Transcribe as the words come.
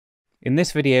In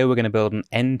this video, we're going to build an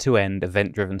end-to-end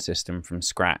event-driven system from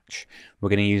scratch. We're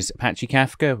going to use Apache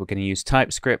Kafka, we're going to use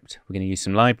TypeScript, we're going to use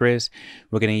some libraries,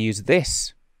 we're going to use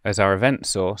this as our event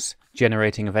source,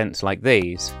 generating events like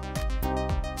these,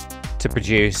 to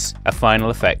produce a final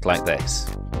effect like this.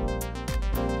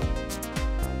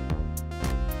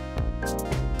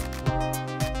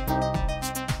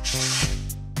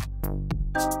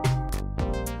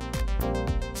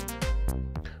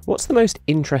 What's the most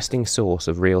interesting source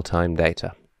of real-time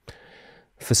data?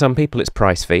 For some people it's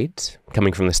price feeds,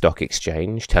 coming from the stock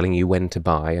exchange, telling you when to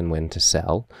buy and when to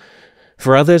sell.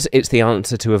 For others it's the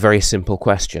answer to a very simple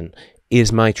question: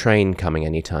 is my train coming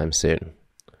anytime soon?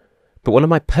 But one of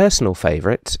my personal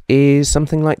favourites is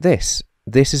something like this.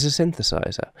 This is a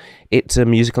synthesizer. It's a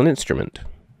musical instrument.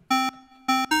 I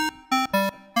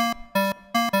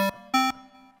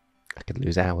could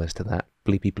lose hours to that.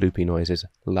 Bleepy bloopy noises,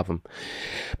 love them.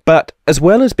 But as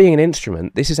well as being an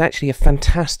instrument, this is actually a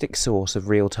fantastic source of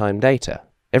real-time data.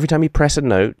 Every time you press a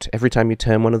note, every time you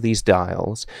turn one of these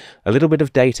dials, a little bit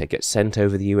of data gets sent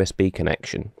over the USB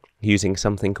connection using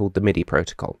something called the MIDI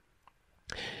Protocol.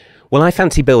 Well, I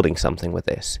fancy building something with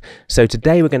this. So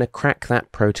today we're going to crack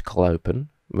that protocol open.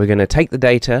 We're going to take the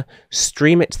data,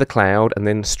 stream it to the cloud, and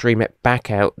then stream it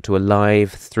back out to a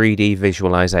live 3D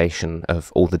visualization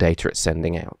of all the data it's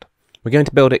sending out. We're going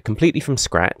to build it completely from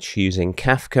scratch using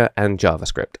Kafka and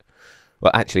JavaScript.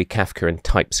 Well, actually, Kafka and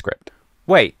TypeScript.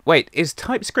 Wait, is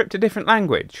TypeScript a different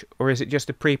language, or is it just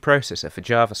a preprocessor for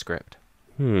JavaScript?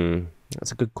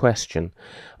 That's a good question.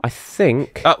 I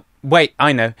think... Oh, wait,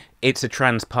 I know. It's a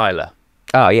transpiler.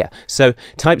 Ah, yeah. So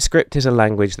TypeScript is a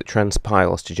language that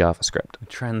transpiles to JavaScript.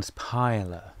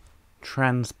 Transpiler.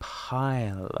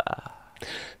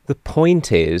 The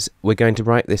point is, we're going to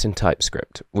write this in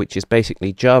TypeScript, which is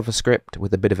basically JavaScript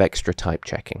with a bit of extra type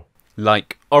checking.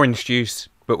 Like orange juice,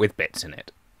 but with bits in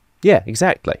it. Yeah,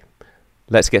 exactly.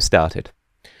 Let's get started.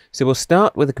 So we'll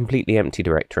start with a completely empty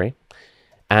directory,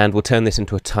 and we'll turn this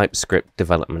into a TypeScript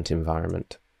development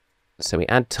environment. So we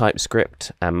add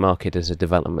TypeScript and mark it as a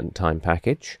development time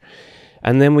package.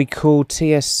 And then we call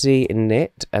tsc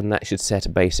init, and that should set a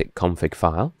basic config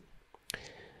file.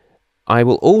 I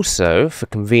will also, for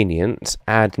convenience,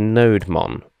 add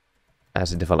nodemon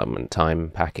as a development time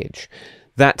package.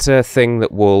 That's a thing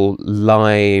that will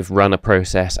live run a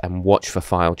process and watch for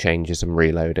file changes and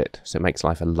reload it. So it makes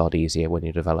life a lot easier when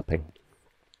you're developing.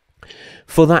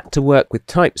 For that to work with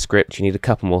TypeScript, you need a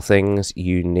couple more things.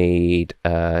 You need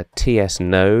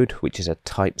tsnode, which is a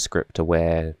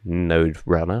TypeScript-aware node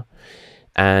runner.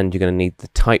 And you're going to need the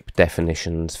type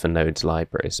definitions for nodes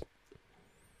libraries.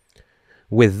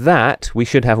 With that, we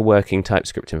should have a working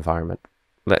TypeScript environment.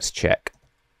 Let's check.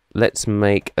 Let's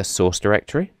make a source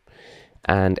directory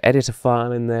and edit a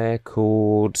file in there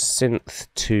called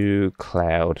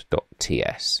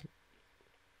synth2cloud.ts.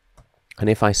 And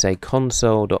if I say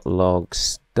console.log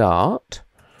start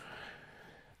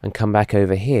and come back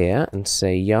over here and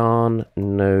say yarn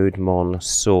nodemon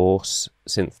source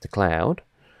synth2cloud,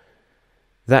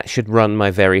 that should run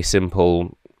my very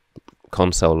simple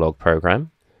console log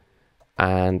program.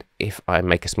 And if I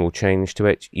make a small change to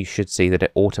it, you should see that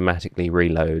it automatically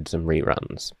reloads and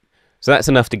reruns. So that's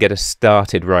enough to get us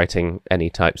started writing any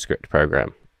TypeScript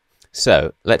program.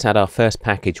 So let's add our first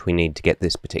package we need to get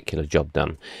this particular job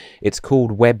done. It's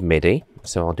called WebMidi,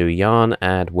 so I'll do yarn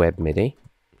add WebMidi.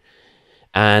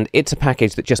 And it's a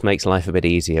package that just makes life a bit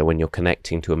easier when you're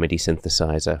connecting to a MIDI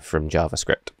synthesizer from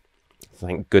JavaScript.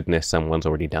 Thank goodness someone's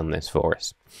already done this for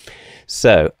us.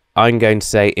 So I'm going to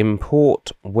say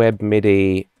import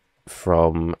WebMidi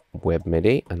from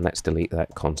WebMidi, and let's delete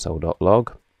that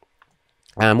console.log.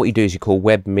 And what you do is you call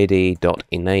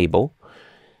webmidi.enable,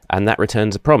 and that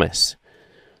returns a promise.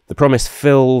 The promise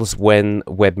fills when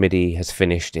WebMidi has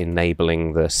finished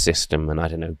enabling the system and, I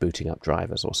don't know, booting up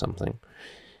drivers or something.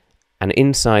 And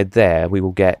inside there we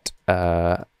will get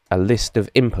a list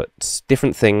of inputs,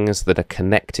 different things that are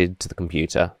connected to the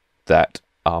computer that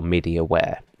are MIDI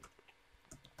aware.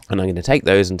 And I'm going to take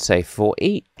those and say for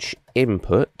each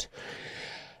input,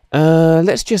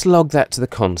 let's just log that to the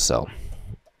console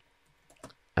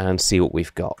and see what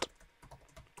we've got.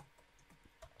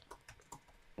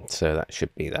 So that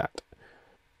should be that.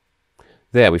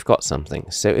 There, we've got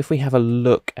something. So if we have a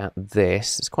look at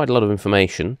this, it's quite a lot of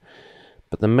information,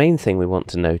 but the main thing we want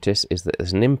to notice is that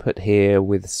there's an input here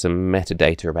with some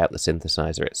metadata about the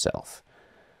synthesizer itself.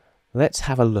 Let's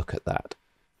have a look at that.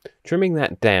 Trimming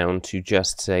that down to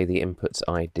just say the input's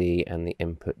ID and the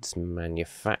input's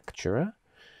manufacturer.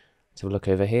 Let's have a look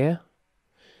over here.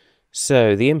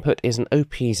 So the input is an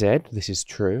OPZ, this is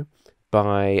true,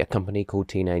 by a company called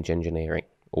Teenage Engineering,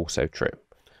 also true.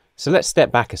 So let's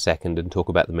step back a second and talk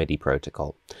about the MIDI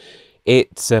protocol.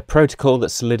 It's a protocol that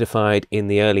solidified in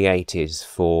the early 80s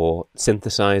for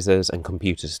synthesizers and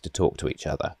computers to talk to each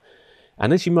other.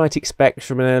 And as you might expect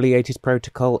from an early 80s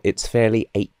protocol, it's fairly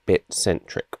 8-bit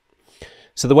centric.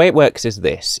 So the way it works is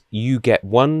this. You get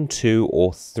 1, 2,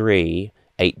 or 3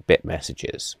 8-bit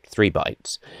messages, 3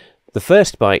 bytes. The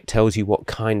first byte tells you what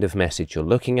kind of message you're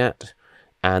looking at,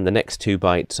 and the next 2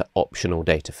 bytes are optional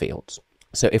data fields.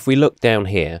 So if we look down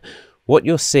here, what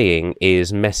you're seeing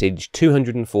is message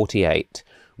 248,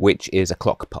 which is a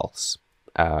clock pulse,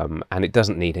 and it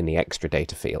doesn't need any extra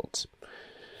data fields.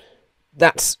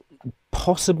 That's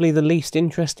possibly the least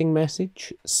interesting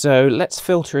message, so let's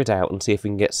filter it out and see if we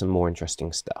can get some more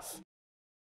interesting stuff.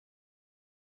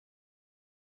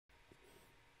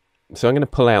 So I'm going to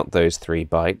pull out those 3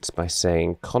 bytes by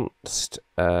saying const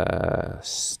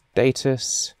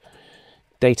status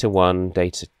data1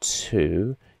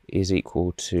 data2 is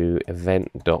equal to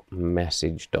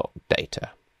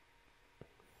event.message.data.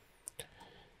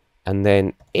 And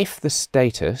then if the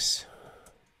status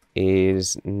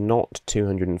is not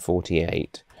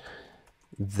 248,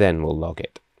 then we'll log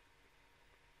it.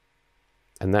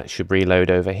 And that should reload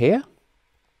over here.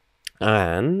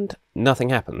 And nothing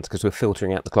happens because we're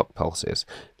filtering out the clock pulses.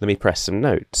 Let me press some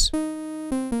notes.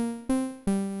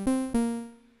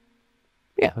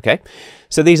 Yeah, okay.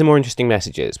 So these are more interesting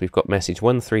messages. We've got message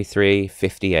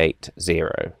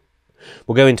 133.58.0.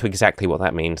 We'll go into exactly what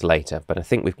that means later, but I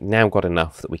think we've now got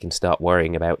enough that we can start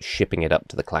worrying about shipping it up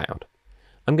to the cloud.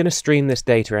 I'm going to stream this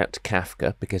data out to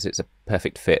Kafka because it's a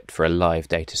perfect fit for a live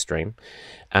data stream.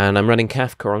 And I'm running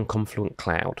Kafka on Confluent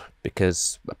Cloud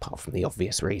because, apart from the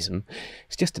obvious reason,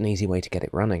 it's just an easy way to get it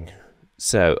running.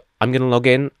 So I'm going to log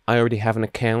in. I already have an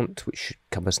account, which should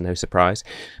come as no surprise.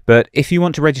 But if you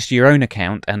want to register your own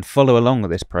account and follow along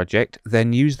with this project,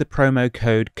 then use the promo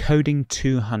code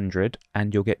coding200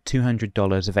 and you'll get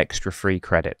 $200 of extra free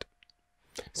credit.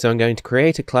 So I'm going to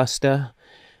create a cluster.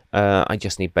 I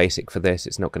just need basic for this.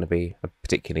 It's not going to be a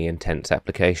particularly intense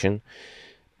application.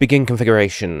 Begin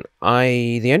configuration.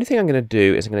 The only thing I'm going to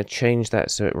do is I'm going to change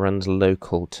that so it runs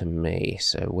local to me.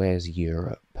 So where's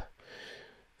Europe?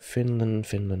 Finland,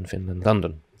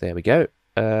 London. There we go.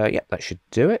 Yeah, that should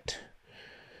do it.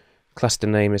 Cluster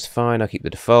name is fine. I'll keep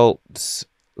the defaults.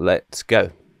 Let's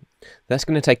go. That's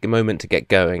going to take a moment to get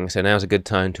going, so now's a good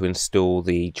time to install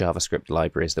the JavaScript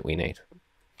libraries that we need.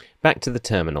 Back to the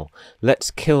terminal.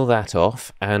 Let's kill that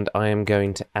off, and I am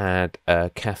going to add a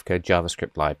Kafka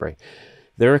JavaScript library.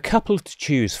 There are a couple to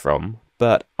choose from,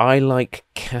 but I like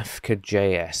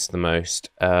Kafka.js the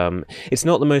most. It's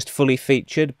not the most fully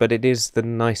featured, but it is the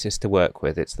nicest to work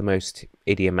with. It's the most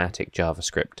idiomatic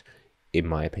JavaScript, in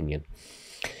my opinion.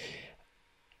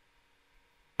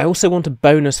 I also want a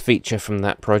bonus feature from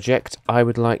that project. I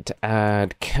would like to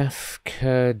add Kafka.js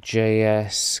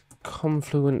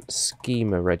Confluent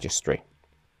schema registry.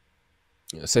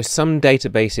 So some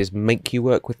databases make you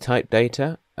work with typed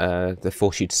data. They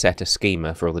force you to set a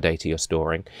schema for all the data you're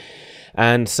storing.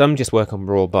 And some just work on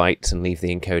raw bytes and leave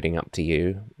the encoding up to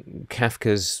you.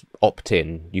 Kafka's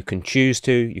opt-in. You can choose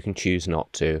to, you can choose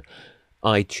not to.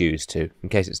 I choose to. In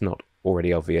case it's not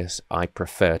already obvious, I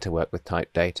prefer to work with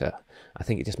typed data. I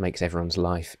think it just makes everyone's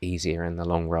life easier in the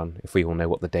long run if we all know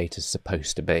what the data's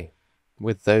supposed to be.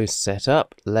 With those set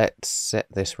up, let's set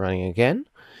this running again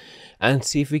and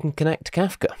see if we can connect to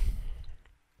Kafka.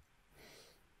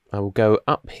 I will go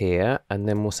up here and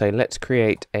then we'll say let's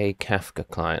create a Kafka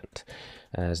client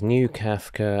as new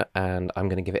Kafka, and I'm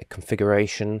going to give it a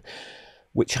configuration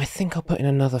which I think I'll put in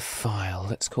another file.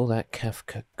 Let's call that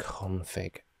Kafka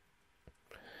config.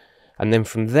 And then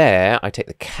from there I take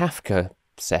the Kafka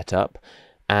setup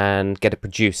and get a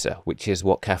producer, which is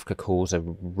what Kafka calls a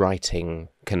writing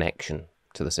connection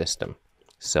to the system.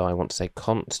 So I want to say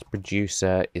const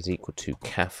producer is equal to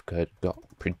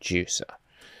Kafka.producer.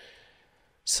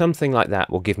 Something like that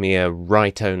will give me a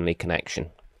write-only connection.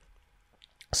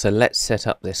 So let's set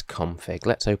up this config.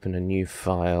 Let's open a new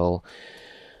file.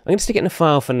 I'm going to stick it in a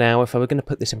file for now. If I were going to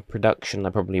put this in production, I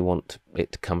probably want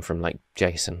it to come from like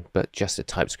JSON, but just a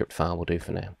TypeScript file will do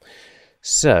for now.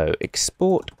 So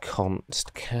export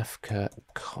const Kafka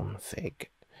config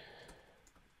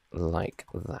like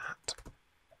that.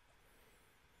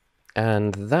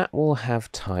 And that will have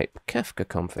type Kafka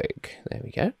config. There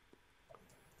we go.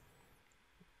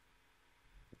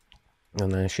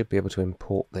 And I should be able to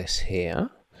import this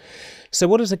here. So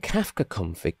what does a Kafka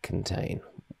config contain?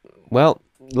 Well,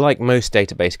 like most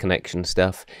database connection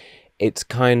stuff, it's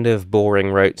kind of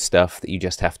boring rote stuff that you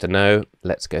just have to know.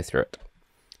 Let's go through it.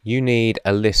 You need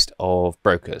a list of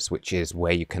brokers, which is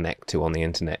where you connect to on the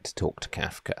internet to talk to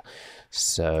Kafka.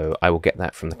 So I will get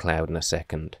that from the cloud in a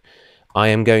second. I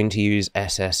am going to use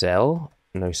SSL,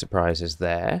 no surprises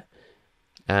there.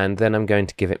 And then I'm going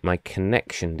to give it my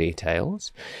connection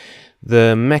details.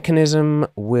 The mechanism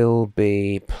will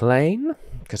be plain,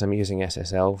 because I'm using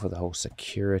SSL for the whole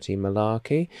security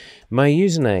malarkey. My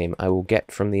username I will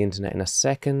get from the internet in a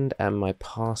second, and my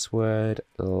password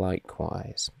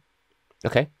likewise.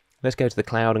 Okay, let's go to the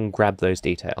cloud and grab those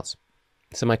details.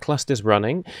 So my cluster's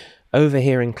running. Over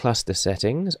here in cluster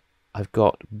settings, I've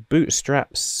got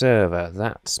Bootstrap Server.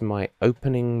 That's my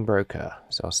opening broker.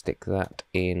 So I'll stick that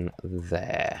in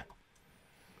there.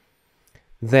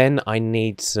 Then I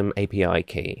need some API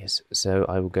keys. So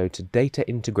I will go to Data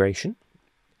Integration,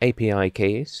 API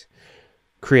Keys,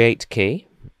 Create Key.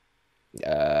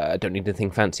 I don't need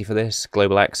anything fancy for this.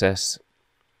 Global Access.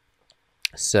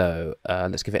 So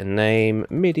let's give it a name,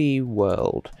 MIDI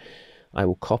World. I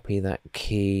will copy that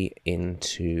key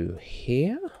into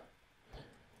here.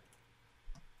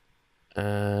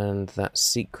 And that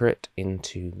secret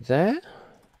into there.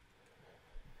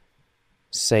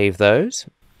 Save those.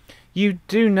 You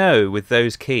do know with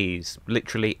those keys,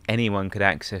 literally anyone could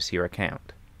access your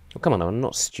account. Oh, come on, I'm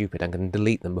not stupid. I'm going to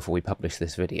delete them before we publish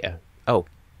this video. Oh,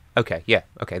 okay, yeah,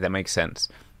 okay, that makes sense.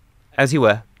 As you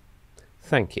were.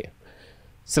 Thank you.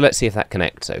 So let's see if that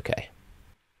connects okay.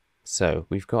 So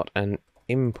we've got an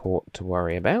import to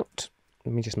worry about.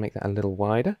 Let me just make that a little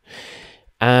wider.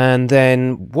 And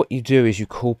then what you do is you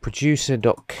call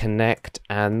producer.connect,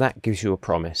 and that gives you a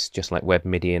promise, just like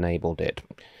WebMidi enabled it.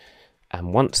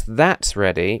 And once that's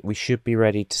ready, we should be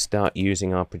ready to start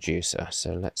using our producer.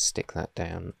 So let's stick that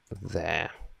down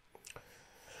there.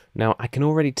 Now, I can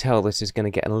already tell this is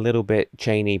going to get a little bit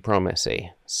chainy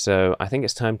promisey. So I think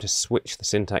it's time to switch the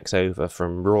syntax over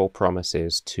from raw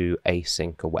promises to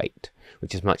async await,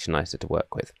 which is much nicer to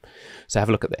work with. So have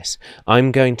a look at this.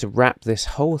 I'm going to wrap this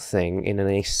whole thing in an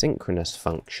asynchronous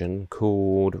function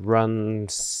called run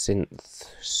synth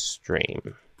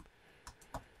stream.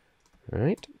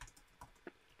 Right?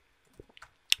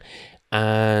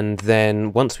 And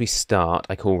then once we start,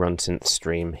 I call run synth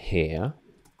stream here.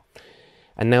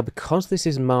 And now because this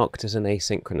is marked as an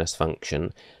asynchronous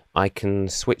function, I can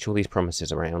switch all these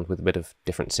promises around with a bit of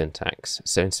different syntax.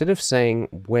 So instead of saying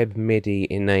WebMidi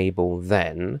enable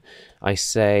then, I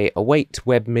say await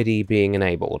WebMidi being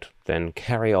enabled, then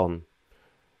carry on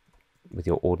with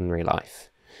your ordinary life.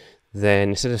 Then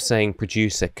instead of saying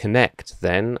producer connect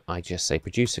then, I just say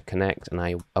producer connect and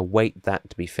I await that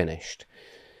to be finished.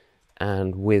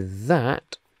 And with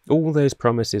that, all those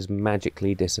promises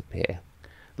magically disappear.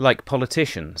 Like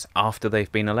politicians after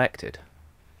they've been elected.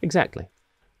 Exactly.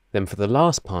 Then for the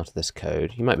last part of this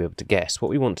code, you might be able to guess. What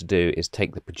we want to do is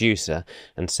take the producer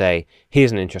and say,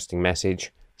 here's an interesting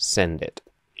message, send it.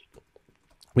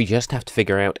 We just have to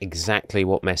figure out exactly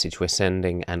what message we're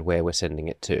sending and where we're sending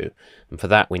it to. And for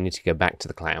that, we need to go back to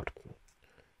the cloud.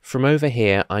 From over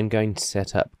here, I'm going to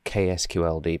set up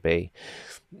ksqlDB.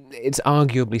 It's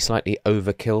arguably slightly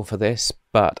overkill for this,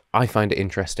 but I find it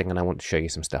interesting and I want to show you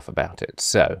some stuff about it.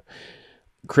 So,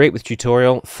 create with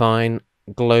tutorial, fine.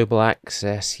 Global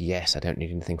access, yes, I don't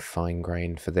need anything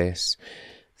fine-grained for this.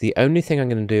 The only thing I'm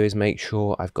going to do is make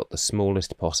sure I've got the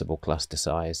smallest possible cluster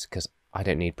size, because I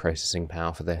don't need processing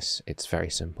power for this. It's very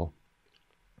simple.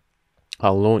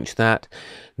 I'll launch that.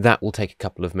 That will take a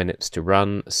couple of minutes to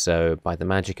run, so by the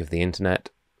magic of the internet,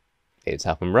 it's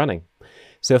up and running.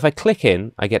 So if I click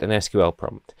in, I get an SQL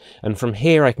prompt. And from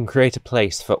here, I can create a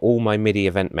place for all my MIDI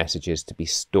event messages to be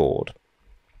stored.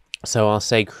 So I'll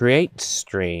say create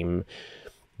stream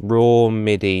raw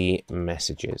MIDI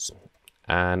messages.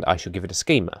 And I shall give it a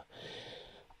schema.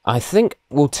 I think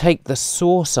we'll take the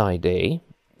source ID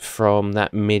from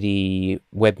that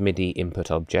WebMidi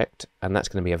input object, and that's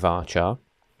going to be a varchar.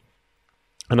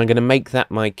 And I'm going to make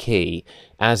that my key,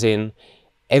 as in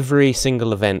every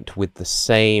single event with the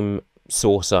same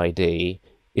source ID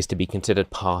is to be considered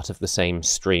part of the same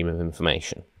stream of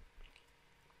information.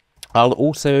 I'll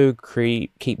also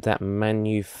keep that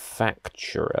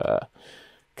manufacturer,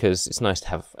 because it's nice to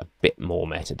have a bit more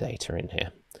metadata in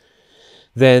here.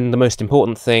 Then the most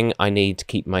important thing, I need to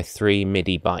keep my 3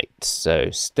 MIDI bytes.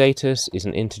 So status is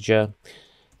an integer,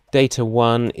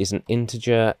 data1 is an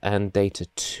integer, and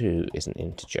data2 is an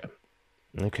integer.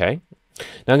 Okay.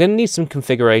 Now I'm going to need some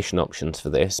configuration options for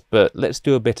this, but let's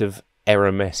do a bit of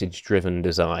error message driven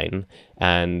design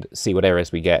and see what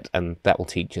errors we get, and that will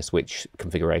teach us which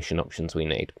configuration options we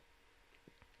need.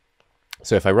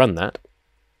 So if I run that,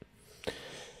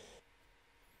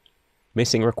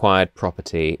 missing required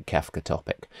property Kafka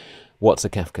topic. What's a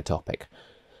Kafka topic?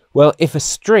 Well, if a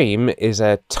stream is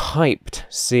a typed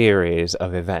series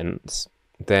of events,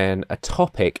 then a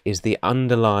topic is the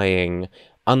underlying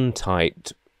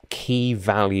untyped key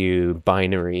value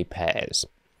binary pairs.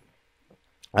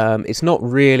 It's not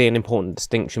really an important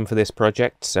distinction for this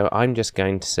project, so I'm just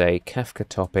going to say Kafka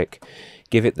topic,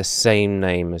 give it the same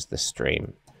name as the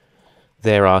stream.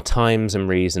 There are times and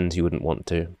reasons you wouldn't want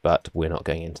to, but we're not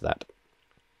going into that.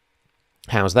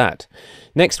 How's that?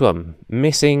 Next one,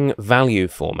 missing value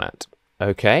format.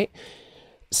 Okay,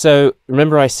 so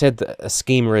remember I said that a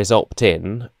schema is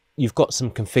opt-in. You've got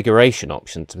some configuration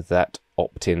options with that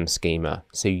opt-in schema.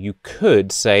 So you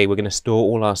could say we're going to store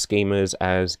all our schemas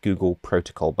as Google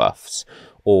protocol buffs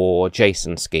or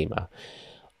JSON schema.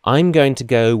 I'm going to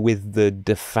go with the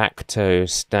de facto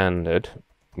standard,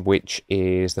 which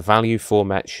is the value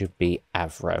format should be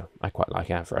Avro. I quite like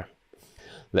Avro.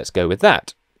 Let's go with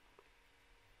that.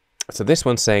 So this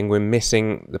one's saying we're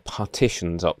missing the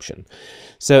partitions option.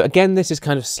 So again, this is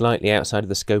kind of slightly outside of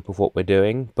the scope of what we're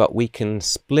doing, but we can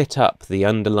split up the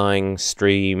underlying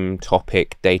stream,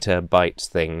 topic, data, bytes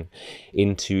thing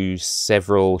into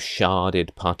several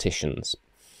sharded partitions.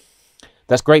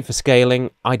 That's great for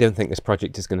scaling. I don't think this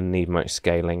project is going to need much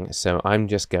scaling, so I'm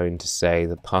just going to say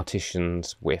the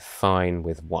partitions, we're fine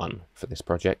with 1 for this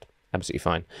project. Absolutely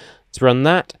fine. Let's run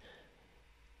that.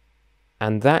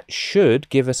 And that should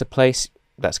give us a place,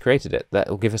 that's created it, that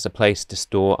will give us a place to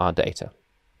store our data.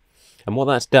 And what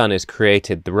that's done is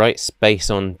created the right space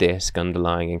on disk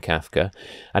underlying in Kafka,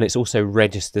 and it's also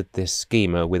registered this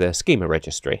schema with a schema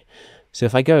registry. So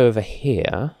if I go over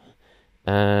here,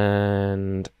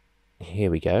 and here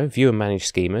we go, view and manage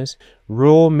schemas,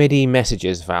 raw MIDI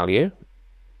messages value,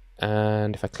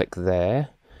 and if I click there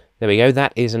we go,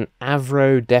 that is an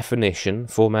Avro definition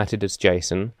formatted as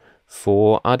JSON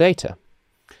for our data.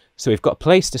 So we've got a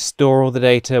place to store all the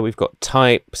data, we've got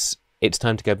types, it's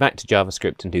time to go back to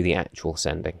JavaScript and do the actual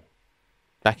sending.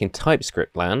 Back in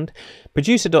TypeScript land,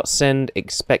 producer.send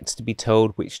expects to be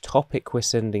told which topic we're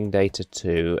sending data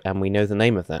to, and we know the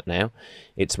name of that now.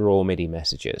 It's raw MIDI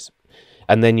messages.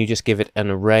 And then you just give it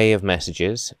an array of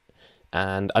messages,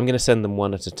 and I'm going to send them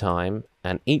one at a time,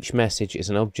 and each message is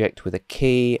an object with a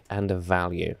key and a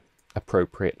value,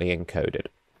 appropriately encoded.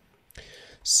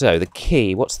 So the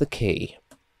key, what's the key?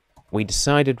 We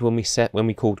decided when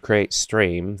we called create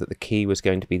stream that the key was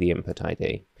going to be the input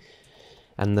ID.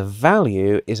 And the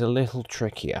value is a little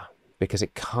trickier because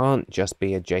it can't just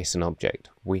be a JSON object.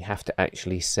 We have to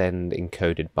actually send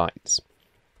encoded bytes.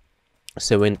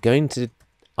 So we're going to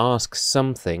ask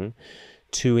something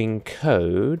to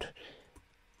encode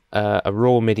a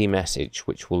raw MIDI message,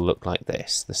 which will look like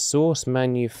this. The source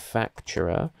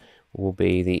manufacturer will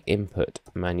be the input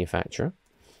manufacturer.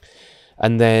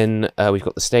 And then we've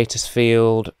got the status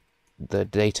field, the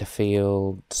data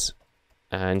fields,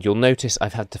 and you'll notice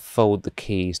I've had to fold the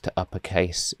keys to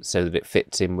uppercase so that it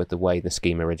fits in with the way the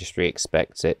schema registry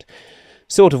expects it.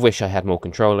 Sort of wish I had more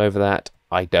control over that.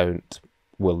 I don't.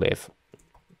 We'll live.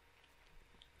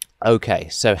 Okay,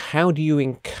 so how do you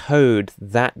encode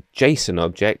that JSON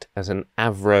object as an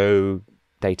Avro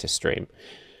data stream?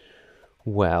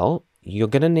 Well, you're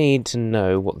going to need to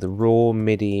know what the raw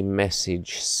MIDI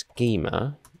message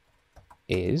schema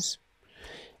is,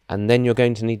 and then you're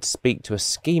going to need to speak to a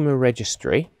schema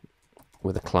registry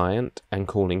with a client and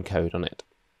call encode on it.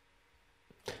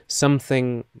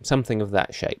 Something of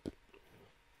that shape.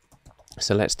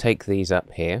 So let's take these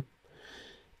up here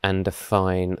and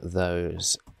define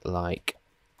those like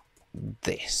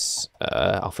this.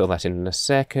 I'll fill that in a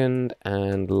second,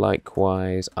 and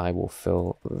likewise I will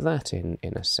fill that in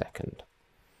a second.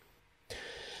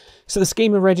 So the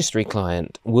schema registry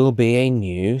client will be a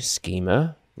new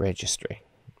schema registry,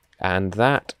 and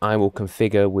that I will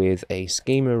configure with a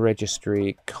schema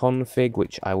registry config,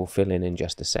 which I will fill in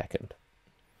just a second.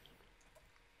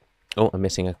 Oh, I'm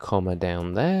missing a comma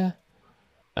down there.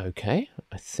 Okay,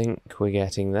 I think we're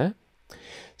getting there.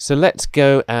 So let's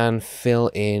go and fill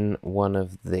in one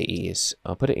of these.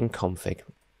 I'll put it in config,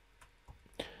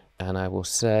 and I will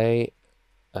say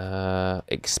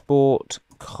export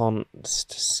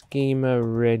const schema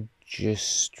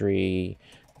registry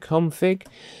config.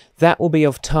 That will be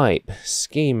of type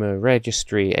schema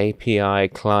registry API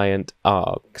client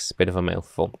args. Bit of a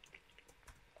mouthful.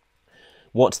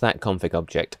 What's that config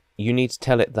object? You need to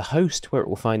tell it the host where it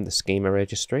will find the schema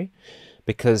registry,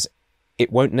 because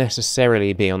it won't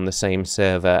necessarily be on the same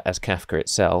server as Kafka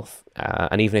itself,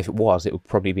 and even if it was, it would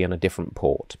probably be on a different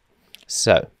port.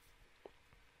 So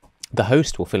the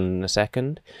host will fill in a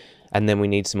second, and then we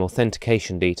need some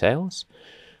authentication details,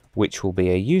 which will be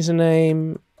a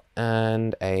username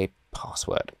and a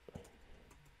password.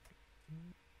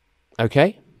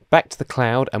 Okay, Back to the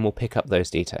cloud and we'll pick up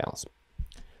those details.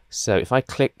 So if I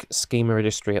click schema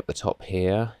registry at the top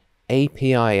here,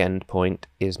 API endpoint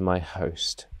is my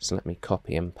host. So let me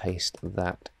copy and paste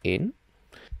that in.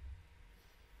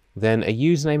 Then a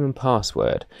username and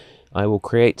password. I will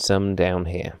create some down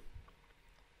here.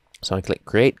 So I click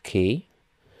create key,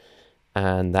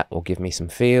 and that will give me some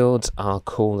fields. I'll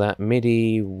call that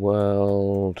MIDI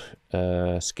world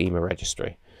schema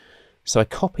registry. So I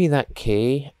copy that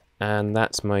key, and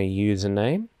that's my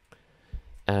username,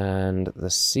 and the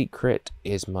secret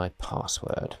is my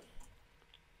password.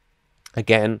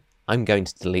 Again, I'm going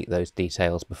to delete those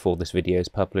details before this video is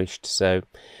published, so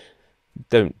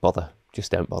don't bother,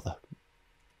 just don't bother.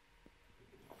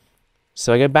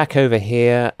 So I go back over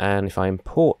here, and if I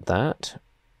import that,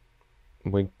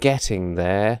 we're getting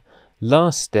there.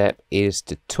 Last step is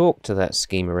to talk to that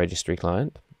schema registry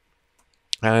client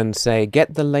and say,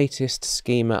 get the latest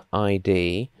schema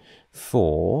ID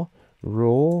for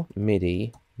raw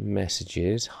MIDI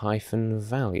messages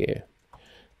 -value.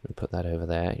 We'll put that over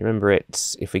there. You remember,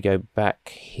 it's, if we go back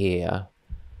here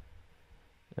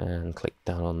and click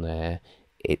down on there,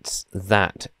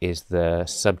 that is the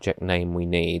subject name we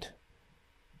need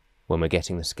when we're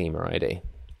getting the schema ID.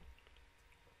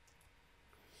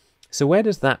 So where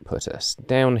does that put us?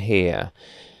 Down here,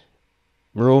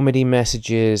 raw MIDI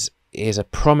messages is a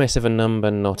promise of a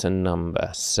number, not a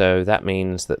number. So that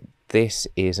means that this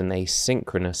is an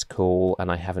asynchronous call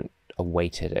and I haven't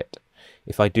awaited it.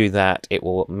 If I do that, it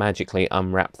will magically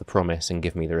unwrap the promise and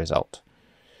give me the result.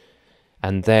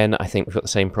 And then I think we've got the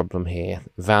same problem here.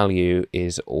 Value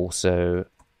is also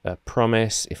a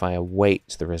promise. If I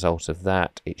await the result of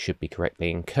that, it should be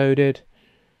correctly encoded.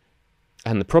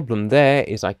 And the problem there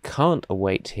is I can't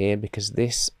await here because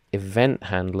this event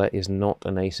handler is not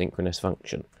an asynchronous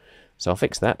function. So I'll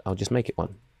fix that. I'll just make it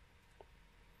one.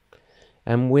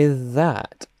 And with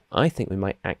that, I think we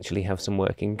might actually have some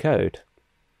working code.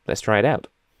 Let's try it out.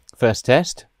 First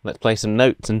test, let's play some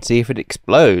notes and see if it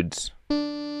explodes. It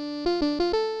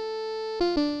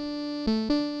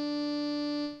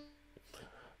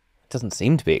doesn't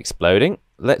seem to be exploding.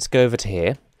 Let's go over to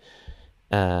here.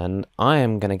 And I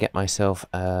am going to get myself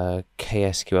a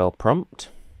KSQL prompt.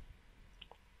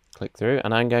 Click through,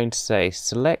 and I'm going to say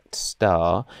select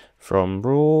star from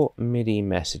raw MIDI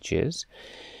messages.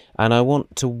 And I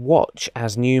want to watch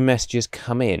as new messages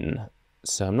come in.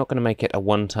 So I'm not going to make it a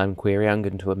one-time query. I'm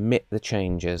going to emit the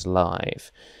changes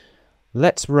live.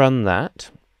 Let's run that.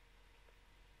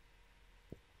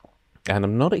 And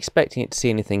I'm not expecting it to see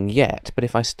anything yet, but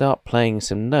if I start playing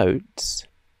some notes,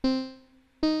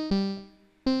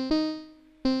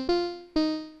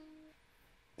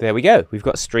 there we go. We've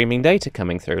got streaming data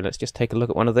coming through. Let's just take a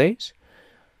look at one of these.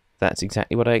 That's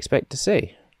exactly what I expect to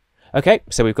see. Okay,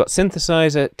 so we've got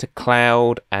synthesizer to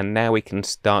cloud, and now we can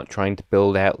start trying to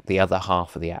build out the other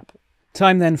half of the app.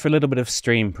 Time then for a little bit of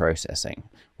stream processing.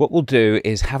 What we'll do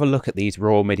is have a look at these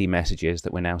raw MIDI messages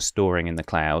that we're now storing in the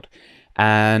cloud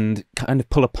and kind of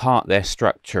pull apart their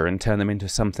structure and turn them into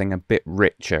something a bit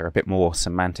richer, a bit more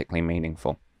semantically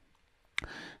meaningful.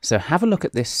 So have a look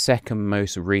at this second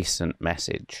most recent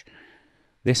message.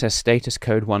 This has status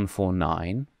code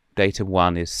 149, data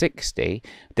 1 is 60,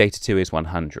 data 2 is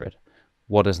 100.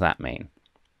 What does that mean?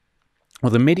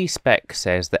 Well, the MIDI spec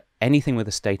says that anything with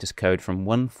a status code from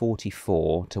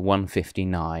 144 to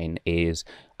 159 is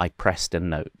I pressed a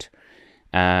note.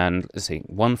 And let's see,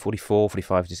 144,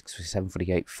 45, 46, 47,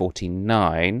 48,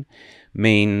 49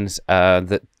 means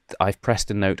that I've pressed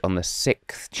a note on the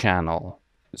 6th channel.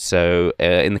 So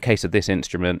in the case of this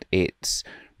instrument, it's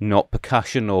not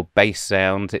percussion or bass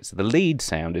sounds, it's the lead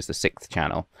sound is the 6th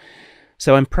channel.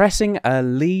 So I'm pressing a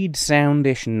lead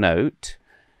soundish note.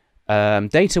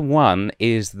 Data 1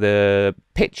 is the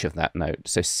pitch of that note.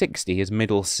 So 60 is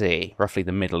middle C, roughly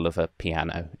the middle of a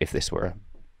piano, if this were a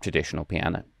traditional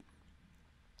piano.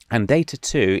 And data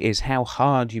 2 is how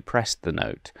hard you pressed the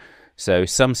note. So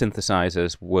some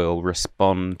synthesizers will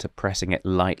respond to pressing it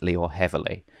lightly or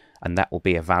heavily, and that will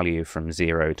be a value from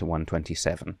 0 to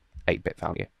 127, 8-bit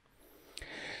value.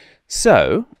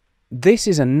 So this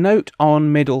is a note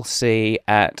on middle C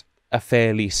at a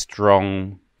fairly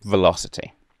strong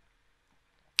velocity.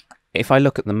 If I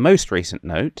look at the most recent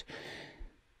note,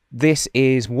 this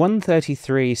is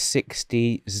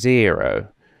 133.60,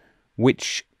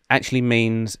 which actually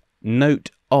means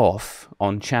note off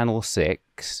on channel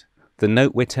 6. The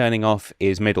note we're turning off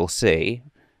is middle C,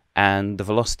 and the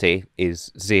velocity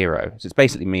is 0. So it's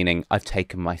basically meaning I've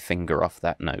taken my finger off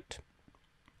that note.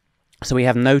 So we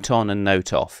have note on and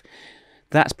note off.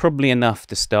 That's probably enough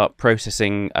to start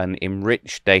processing an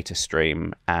enriched data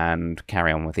stream and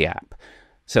carry on with the app.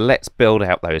 So let's build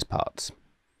out those parts.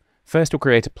 First, we'll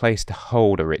create a place to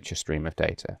hold a richer stream of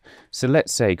data. So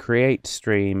let's say create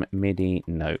stream MIDI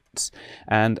notes.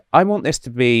 And I want this to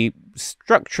be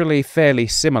structurally fairly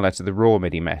similar to the raw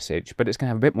MIDI message, but it's going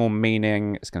to have a bit more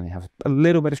meaning. It's going to have a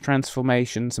little bit of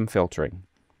transformation, some filtering.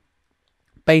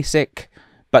 Basic,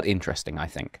 but interesting, I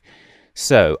think.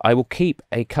 So I will keep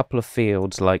a couple of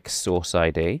fields like source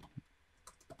ID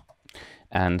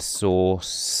and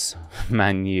source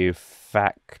manufacturer.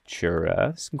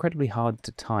 It's incredibly hard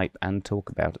to type and talk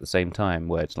about at the same time,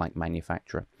 words like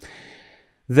manufacturer.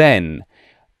 Then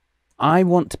I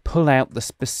want to pull out the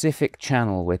specific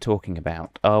channel we're talking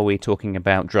about. Are we talking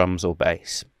about drums or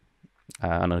bass?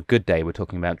 On a good day, we're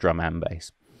talking about drum and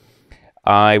bass.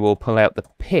 I will pull out the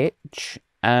pitch,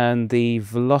 and the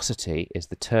velocity is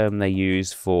the term they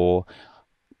use for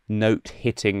note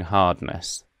hitting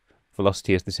hardness.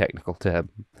 Velocity is the technical term.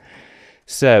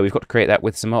 So we've got to create that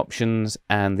with some options,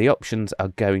 and the options are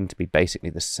going to be basically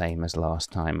the same as last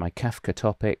time. My Kafka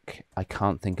topic, I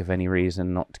can't think of any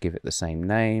reason not to give it the same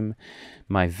name.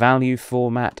 My value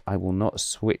format, I will not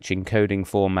switch encoding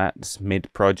formats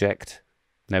mid-project.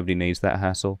 Nobody needs that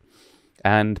hassle.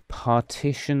 And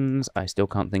partitions, I still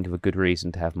can't think of a good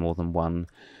reason to have more than one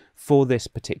for this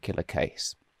particular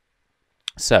case.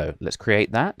 So let's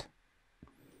create that.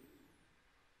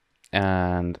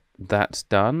 And that's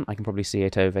done. I can probably see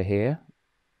it over here.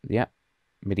 Yep,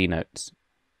 MIDI notes.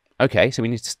 Okay, so we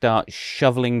need to start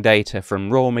shoveling data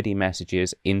from raw MIDI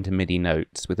messages into MIDI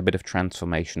notes with a bit of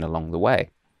transformation along the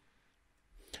way.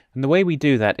 And the way we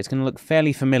do that is going to look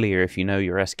fairly familiar if you know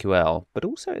your SQL, but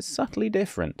also it's subtly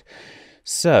different.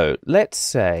 So let's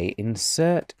say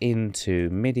insert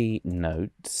into MIDI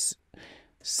notes,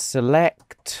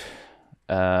 select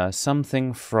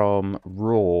something from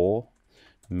raw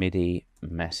MIDI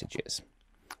messages.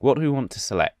 What do we want to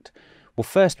select? Well,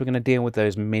 first we're going to deal with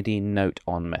those MIDI note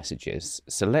on messages.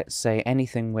 So let's say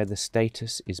anything where the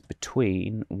status is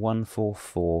between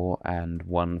 144 and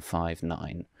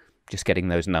 159. Just getting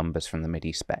those numbers from the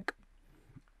MIDI spec.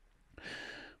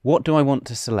 What do I want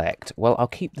to select? Well, I'll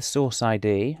keep the source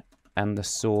ID and the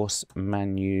source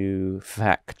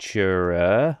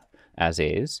manufacturer as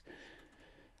is.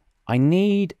 I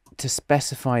need to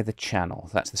specify the channel.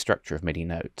 That's the structure of MIDI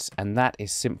notes, and that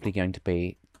is simply going to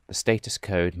be the status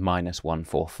code minus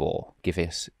 144,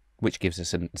 which gives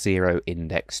us a 0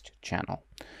 indexed channel.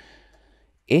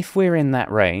 If we're in that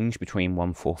range between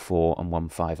 144 and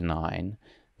 159,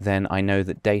 then I know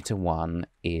that data 1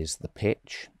 is the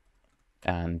pitch,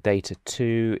 and data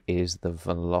 2 is the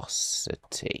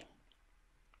velocity.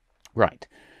 Right,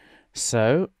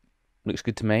 so looks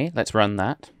good to me. Let's run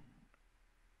that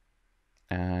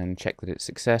and check that it's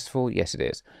successful. Yes, it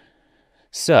is.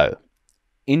 So,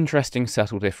 interesting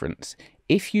subtle difference.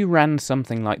 If you ran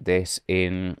something like this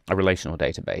in a relational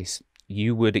database,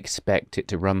 you would expect it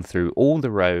to run through all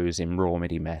the rows in raw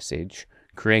MIDI message,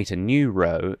 create a new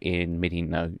row in MIDI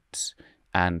notes,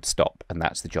 and stop, and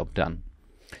that's the job done.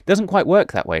 It doesn't quite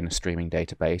work that way in a streaming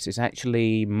database. It's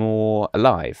actually more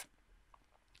alive.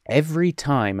 Every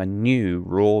time a new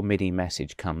raw MIDI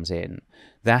message comes in,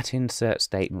 that insert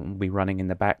statement will be running in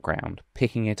the background,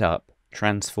 picking it up,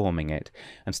 transforming it,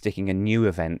 and sticking a new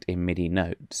event in MIDI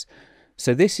notes.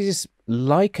 So this is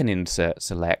like an insert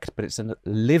select, but it's a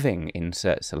living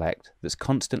insert select that's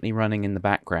constantly running in the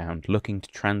background, looking to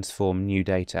transform new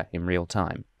data in real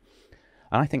time.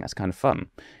 And I think that's kind of fun,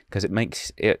 because it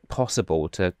makes it possible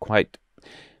to quite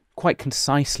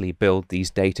concisely build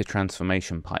these data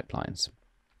transformation pipelines.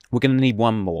 We're going to need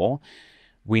one more.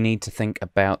 We need to think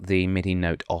about the MIDI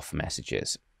note off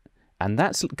messages. And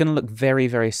that's going to look very,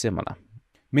 very similar.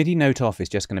 MIDI note off is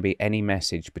just going to be any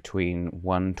message between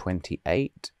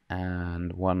 128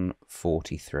 and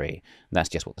 143. That's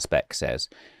just what the spec says.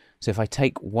 So if I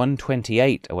take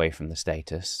 128 away from the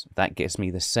status, that gives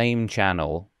me the same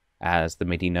channel as the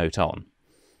MIDI note on.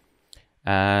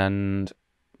 And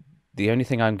the only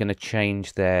thing I'm going to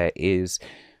change there is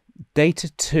data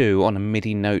 2 on a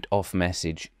MIDI note off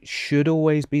message should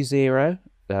always be 0.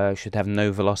 Should have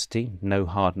no velocity, no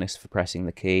hardness for pressing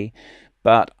the key.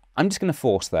 But I'm just going to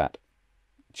force that,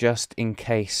 just in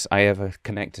case I ever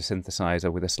connect a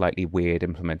synthesizer with a slightly weird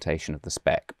implementation of the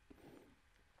spec.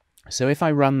 So if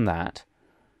I run that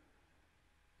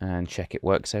and check it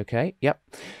works okay, yep.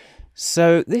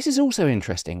 So this is also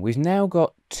interesting. We've now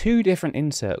got 2 different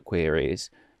insert queries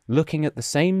looking at the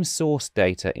same source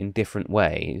data in different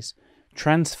ways,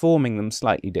 transforming them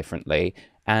slightly differently,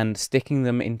 and sticking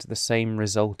them into the same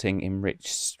resulting enriched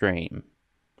stream.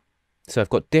 So I've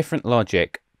got different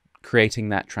logic creating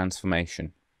that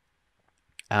transformation.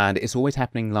 And it's always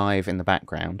happening live in the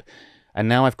background. And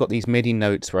now I've got these MIDI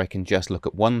notes where I can just look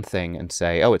at one thing and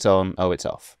say, oh, it's on, oh, it's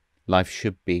off. Life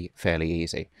should be fairly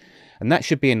easy. And that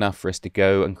should be enough for us to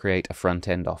go and create a front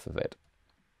end off of it.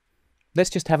 Let's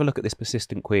just have a look at this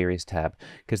persistent queries tab,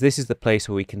 because this is the place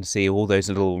where we can see all those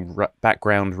little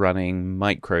background running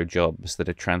micro jobs that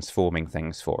are transforming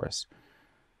things for us.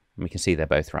 And we can see they're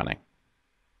both running.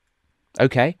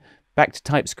 Okay, back to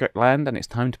TypeScript land, and it's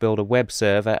time to build a web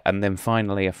server and then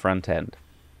finally a front end.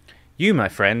 You, my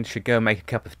friend, should go and make a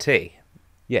cup of tea.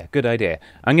 Yeah, good idea.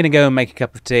 I'm going to go and make a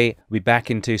cup of tea. I'll be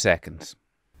back in 2 seconds.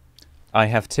 I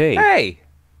have tea. Hey,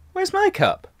 where's my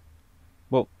cup?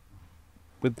 Well,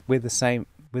 with the same.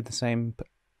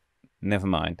 Never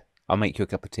mind. I'll make you a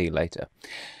cup of tea later.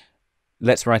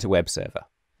 Let's write a web server.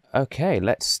 Okay,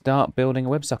 let's start building a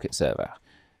WebSocket server.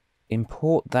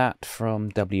 Import that from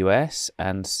WS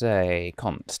and say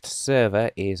const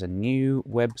server is a new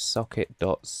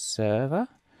WebSocket.server.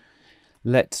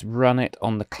 Let's run it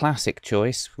on the classic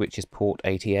choice, which is port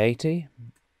 8080,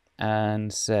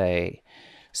 and say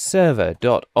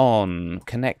server.on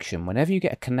connection. Whenever you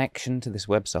get a connection to this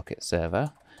WebSocket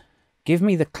server, give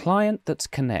me the client that's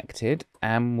connected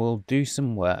and we'll do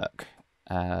some work.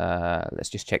 Let's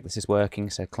just check this is working.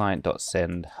 So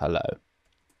client.send hello.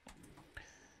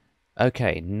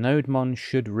 Okay, NodeMon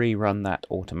should rerun that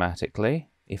automatically.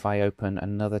 If I open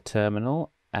another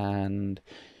terminal and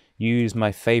use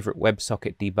my favorite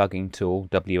WebSocket debugging tool,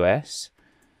 WS,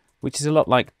 which is a lot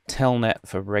like Telnet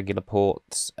for regular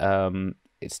ports.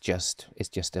 It's just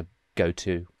a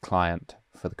go-to client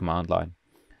for the command line.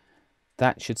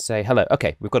 That should say hello.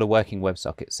 Okay, we've got a working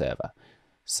WebSocket server.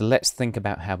 So let's think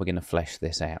about how we're going to flesh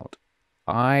this out.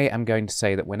 I am going to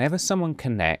say that whenever someone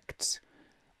connects,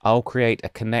 I'll create a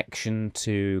connection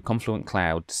to Confluent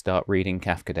Cloud to start reading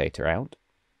Kafka data out.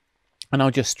 And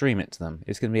I'll just stream it to them.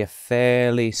 It's going to be a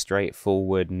fairly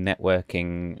straightforward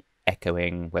networking,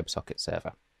 echoing WebSocket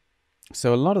server.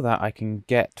 So a lot of that I can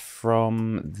get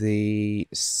from the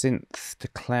synth to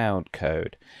cloud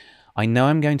code. I know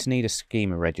I'm going to need a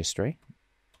schema registry.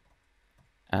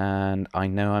 And I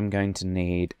know I'm going to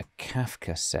need a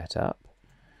Kafka setup.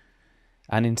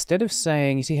 And instead of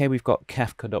saying, you see here we've got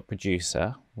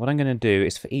Kafka.producer, what I'm going to do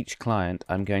is for each client,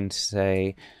 I'm going to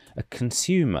say a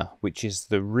consumer, which is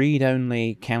the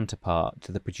read-only counterpart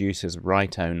to the producer's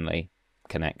write-only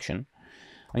connection.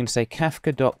 I'm going to say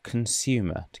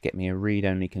Kafka.consumer to get me a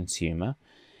read-only consumer,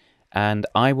 and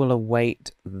I will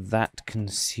await that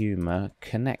consumer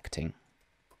connecting.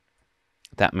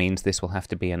 That means this will have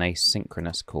to be an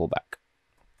asynchronous callback.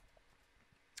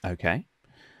 Okay.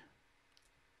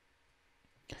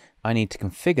 I need to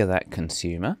configure that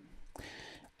consumer.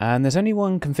 And there's only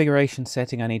one configuration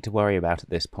setting I need to worry about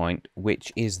at this point,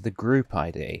 which is the group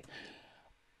ID.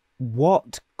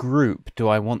 What group do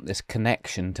I want this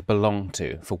connection to belong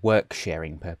to for work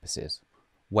sharing purposes?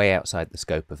 Way outside the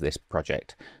scope of this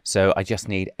project. So I just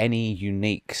need any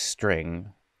unique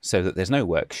string so that there's no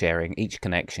work sharing. Each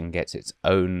connection gets its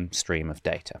own stream of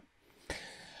data.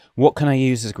 What can I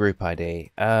use as group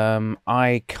ID?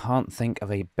 I can't think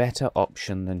of a better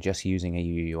option than just using a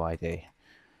UUID.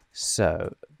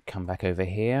 So come back over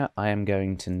here. I am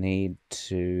going to need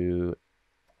to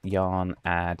yarn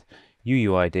add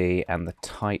UUID and the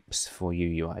types for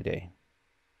UUID.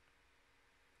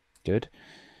 Good.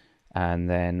 And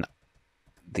then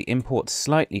the import's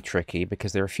slightly tricky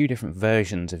because there are a few different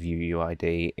versions of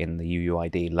UUID in the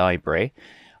UUID library.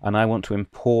 And I want to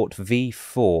import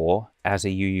v4 as a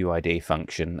UUID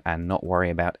function and not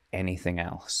worry about anything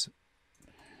else.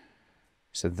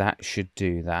 So that should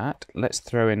do that. Let's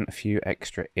throw in a few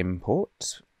extra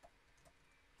imports.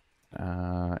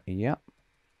 Yep.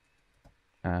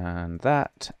 And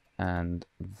that,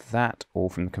 all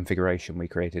from the configuration we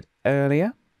created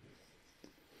earlier.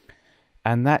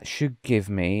 And that should give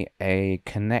me a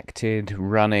connected,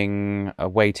 running,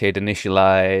 awaited,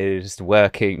 initialized,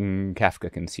 working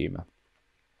Kafka consumer.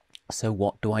 So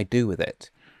what do I do with it?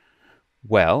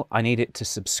 Well, I need it to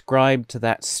subscribe to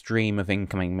that stream of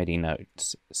incoming MIDI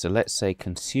notes. So let's say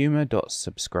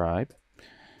consumer.subscribe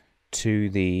to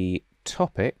the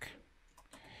topic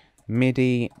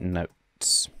MIDI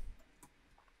notes.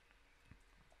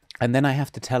 And then I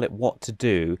have to tell it what to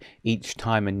do each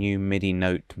time a new MIDI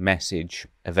note message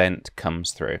event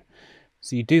comes through.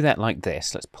 So you do that like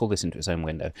this. Let's pull this into its own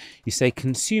window. You say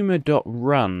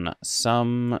consumer.run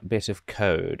some bit of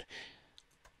code.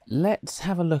 Let's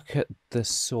have a look at the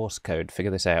source code, figure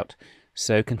this out.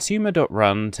 So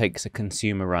consumer.run takes a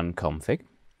consumer run config.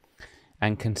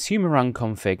 And consumer run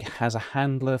config has a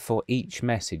handler for each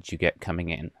message you get coming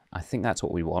in. I think that's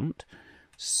what we want.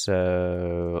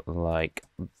 So like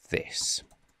this.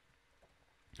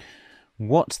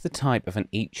 What's the type of an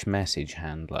each message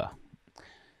handler?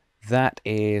 That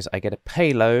is, I get a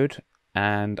payload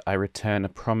and I return a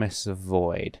promise of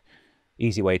void.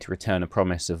 Easy way to return a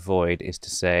promise of void is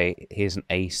to say, here's an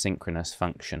asynchronous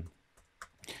function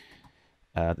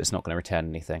that's not going to return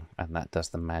anything, and that does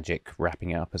the magic wrapping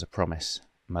it up as a promise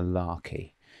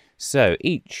malarkey. So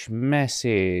each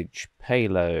message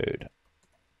payload.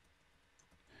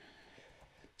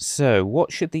 So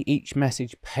what should the each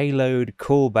message payload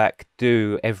callback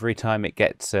do every time it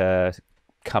gets a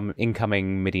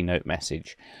incoming MIDI note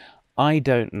message? I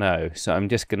don't know, so I'm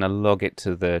just going to log it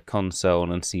to the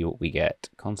console and see what we get.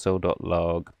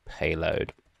 Console.log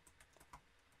payload.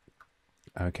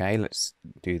 Okay, let's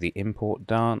do the import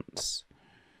dance.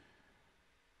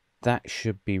 That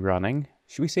should be running.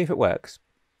 Should we see if it works?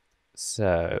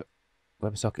 So,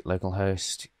 WebSocket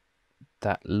localhost.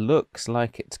 That looks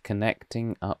like it's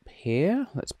connecting up here.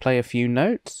 Let's play a few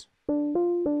notes.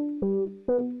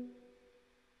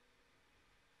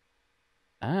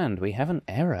 And we have an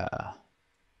error.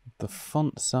 The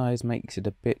font size makes it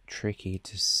a bit tricky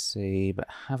to see, but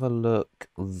have a look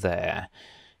there.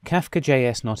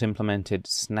 Kafka.js not implemented,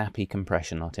 snappy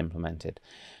compression not implemented.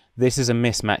 This is a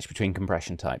mismatch between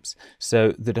compression types.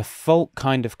 So the default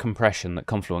kind of compression that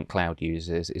Confluent Cloud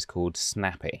uses is called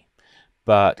snappy.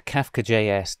 But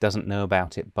Kafka.js doesn't know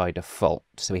about it by default,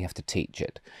 so we have to teach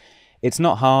it. It's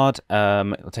not hard,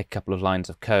 it'll take a couple of lines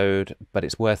of code, but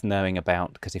it's worth knowing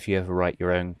about, because if you ever write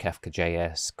your own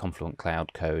Kafka.js Confluent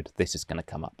Cloud code, this is going to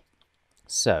come up.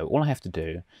 So all I have to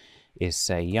do is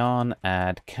say yarn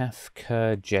add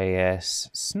Kafka.js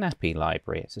snappy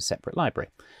library. It's a separate library.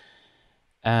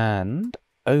 And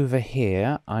over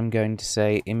here, I'm going to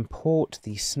say import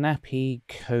the snappy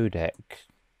codec,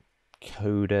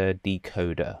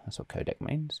 decoder, that's what codec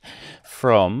means,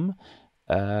 from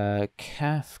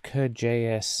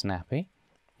Kafka.js snappy.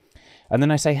 And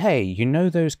then I say, hey, you know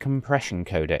those compression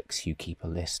codecs you keep a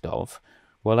list of?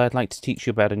 Well, I'd like to teach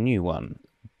you about a new one.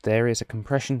 There is a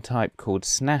compression type called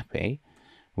snappy,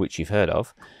 which you've heard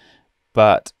of,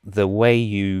 but the way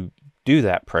you do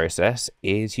that process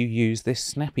is you use this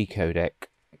snappy codec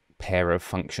pair of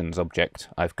functions object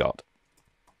I've got.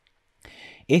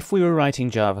 If we were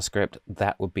writing JavaScript,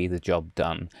 that would be the job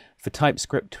done. For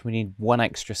TypeScript, we need one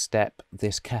extra step.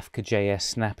 This Kafka.js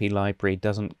snappy library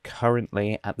doesn't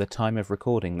currently, at the time of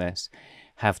recording this,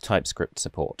 have TypeScript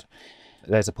support.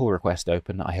 There's a pull request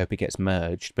open. I hope it gets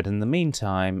merged. But in the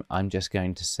meantime, I'm just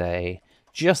going to say,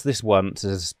 just this once,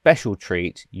 as a special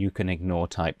treat, you can ignore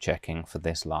type checking for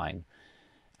this line.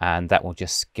 And that will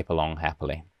just skip along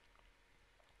happily.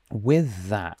 With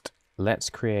that, let's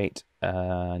create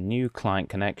a new client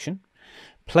connection,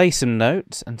 play some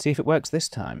notes, and see if it works this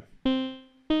time.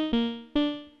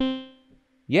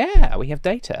 Yeah, we have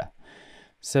data.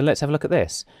 So let's have a look at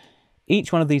this.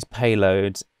 Each one of these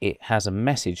payloads, it has a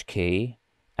message key,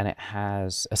 and it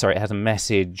has a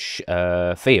message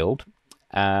field,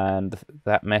 and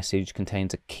that message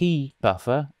contains a key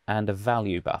buffer and a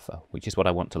value buffer, which is what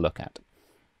I want to look at.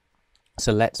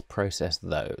 So let's process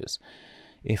those.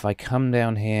 If I come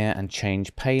down here and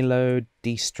change payload,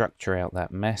 destructure out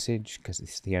that message, because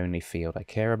it's the only field I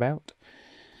care about.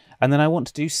 And then I want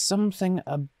to do something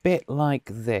a bit like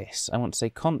this. I want to say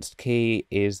const key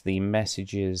is the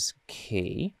message's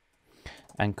key,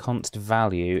 and const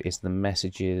value is the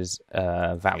message's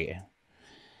value.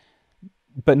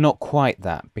 But not quite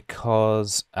that,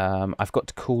 because I've got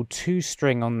to call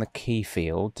toString on the key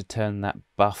field to turn that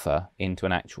buffer into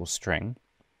an actual string.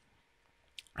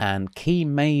 And key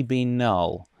may be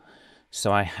null,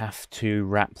 so I have to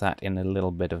wrap that in a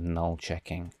little bit of null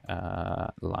checking,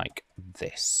 like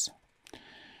this.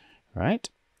 Right?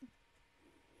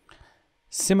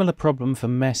 Similar problem for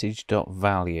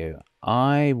message.value.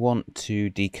 I want to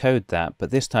decode that,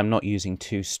 but this time not using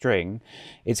toString.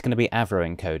 It's going to be Avro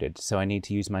encoded, so I need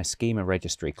to use my schema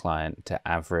registry client to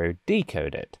Avro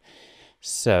decode it.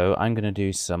 So I'm going to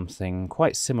do something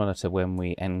quite similar to when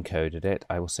we encoded it.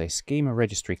 I will say schema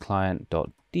registry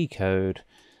client.decode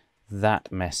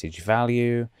that message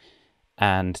value,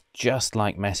 and just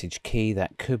like message key,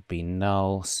 that could be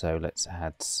null, so let's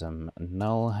add some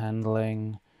null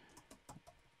handling,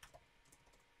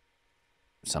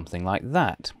 something like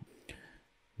that.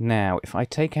 Now if I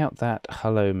take out that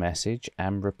hello message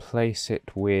and replace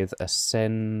it with a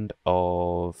send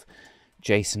of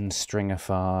JSON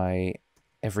stringify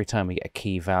every time we get a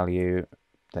key value,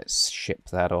 let's ship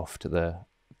that off to the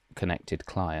connected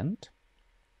client.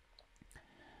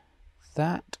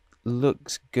 That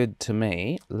looks good to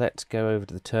me. Let's go over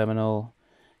to the terminal,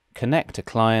 connect a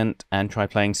client, and try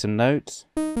playing some notes.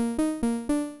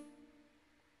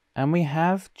 and we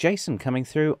have JSON coming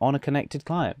through on a connected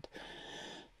client.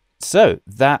 So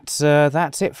that's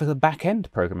it for the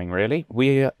back-end programming, really.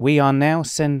 We are now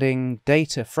sending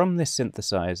data from this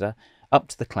synthesizer up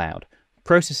to the cloud,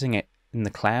 processing it in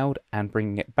the cloud and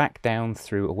bringing it back down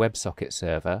through a WebSocket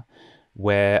server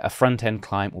where a front-end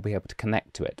client will be able to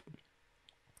connect to it.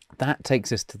 That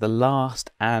takes us to the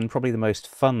last and probably the most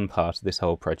fun part of this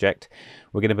whole project.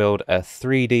 We're going to build a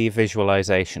 3D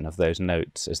visualization of those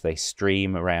notes as they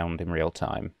stream around in real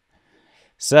time.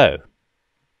 So,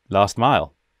 last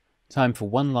mile. Time for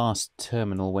one last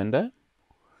terminal window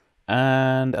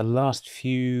and a last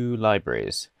few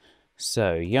libraries.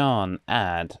 So yarn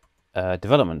add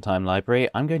development time library.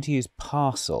 I'm going to use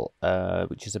Parcel,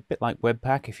 which is a bit like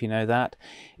Webpack, if you know that.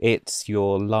 It's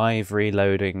your live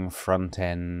reloading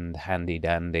front-end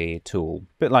handy-dandy tool, a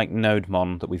bit like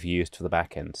NodeMon that we've used for the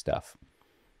back-end stuff.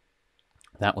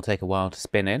 That will take a while to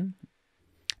spin in.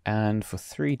 And for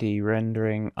 3D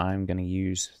rendering, I'm going to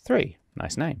use 3.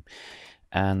 Nice name.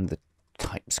 And the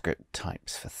TypeScript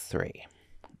types for 3.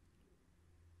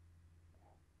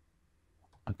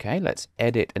 Okay, let's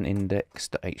edit an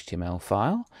index.html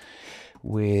file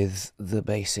with the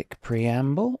basic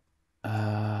preamble,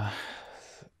 a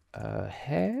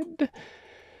head,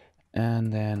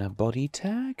 and then a body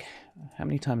tag. How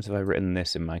many times have I written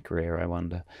this in my career, I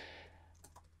wonder?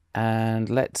 And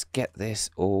let's get this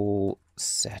all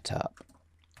set up.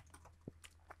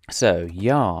 So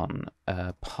yarn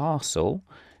parcel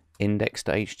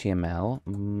index.html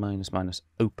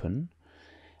 --open,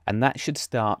 and that should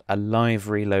start a live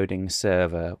reloading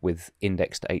server with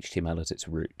index.html as its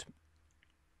root.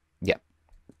 Yep.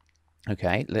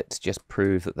 Okay, let's just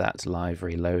prove that that's live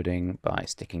reloading by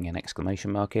sticking an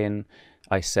exclamation mark in.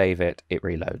 I save it, it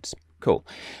reloads. Cool.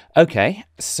 Okay,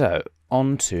 so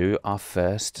on to our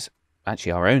first,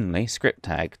 actually our only script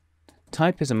tag.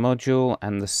 Type is a module,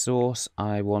 and the source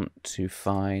I want to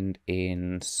find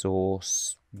in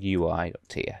source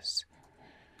UI.ts.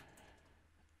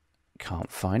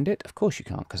 Can't find it. Of course you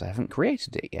can't, because I haven't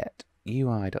created it yet.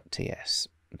 UI.ts.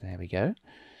 There we go.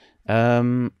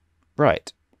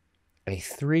 Right. A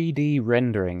 3D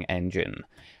rendering engine.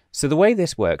 So the way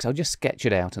this works, I'll just sketch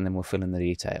it out and then we'll fill in the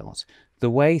details. The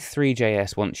way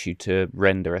Three.js wants you to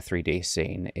render a 3D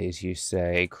scene is you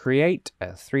say, create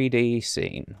a 3D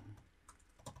scene.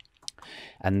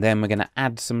 And then we're going to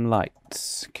add some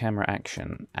lights, camera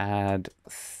action, add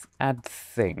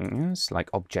things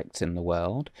like objects in the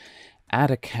world,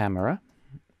 add a camera,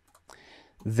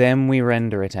 then we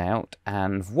render it out,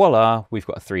 and voila, we've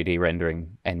got a 3D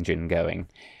rendering engine going.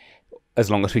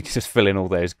 As long as we just fill in all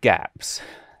those gaps,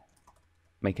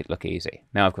 make it look easy.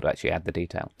 Now I've got to actually add the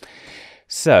detail.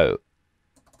 So,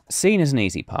 scene is an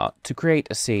easy part. To create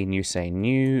a scene, you say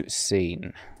new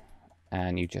scene.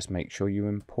 And you just make sure you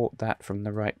import that from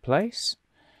the right place.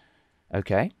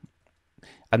 Okay.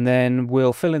 And then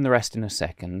we'll fill in the rest in a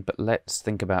second, but let's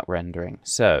think about rendering.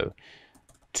 So,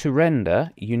 to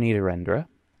render, you need a renderer.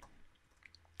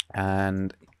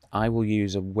 And I will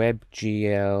use a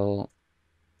WebGL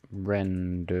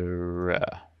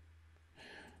renderer.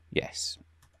 Yes.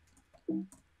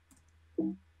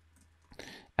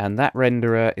 And that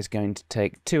renderer is going to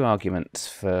take 2 arguments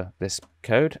for this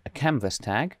code, a canvas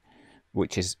tag,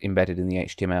 which is embedded in the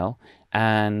HTML,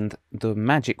 and the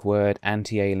magic word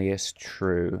anti-alias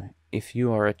true. If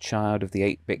you are a child of the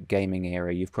 8-bit gaming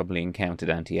era, you've probably encountered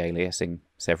anti-aliasing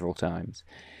several times.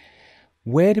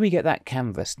 Where do we get that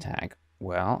canvas tag?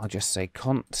 Well, I'll just say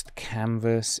const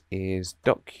canvas is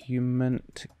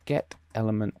document get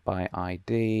element by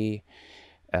ID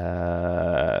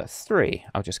 3.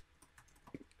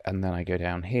 And then I go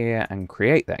down here and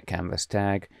create that canvas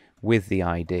tag with the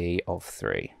ID of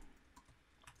 3.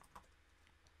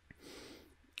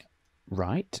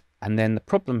 Right, and then the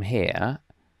problem here,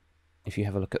 if you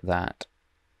have a look at that,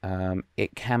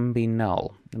 it can be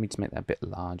null. Let me just make that a bit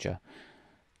larger.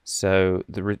 So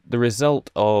the result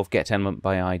of get element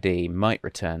by ID might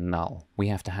return null. We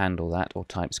have to handle that, or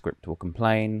TypeScript will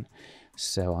complain.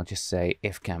 So I'll just say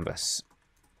if canvas.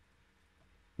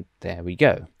 There we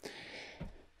go.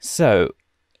 So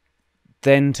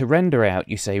then to render out,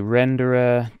 you say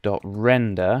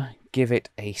renderer.render. Give it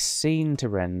a scene to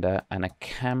render and a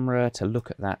camera to look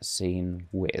at that scene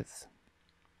with.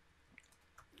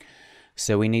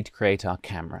 So we need to create our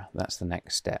camera. That's the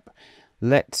next step.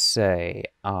 Let's say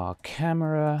our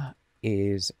camera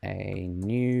is a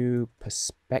new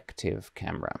perspective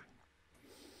camera.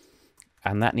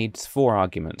 And that needs 4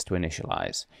 arguments to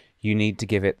initialize. You need to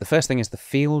give it, the first thing is the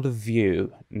field of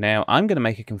view. Now, I'm going to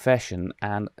make a confession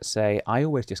and say I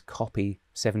always just copy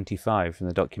 75 from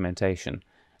the documentation.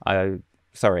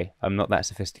 Sorry, I'm not that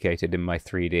sophisticated in my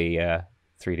 3D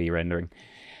rendering.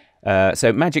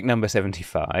 So magic number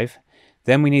 75.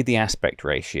 Then we need the aspect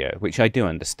ratio, which I do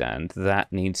understand.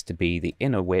 That needs to be the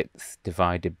inner width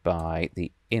divided by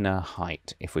the inner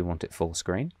height if we want it full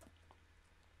screen.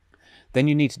 Then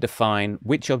you need to define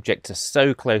which objects are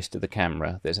so close to the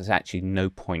camera that there's actually no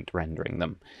point rendering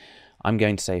them. I'm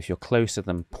going to say if you're closer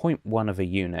than 0.1 of a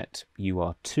unit, you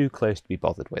are too close to be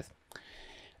bothered with.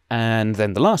 And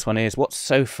then the last one is what's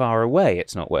so far away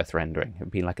it's not worth rendering. It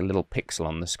would be like a little pixel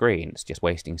on the screen. It's just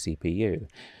wasting CPU.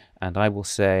 And I will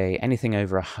say anything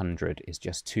over 100 is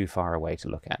just too far away to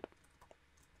look at.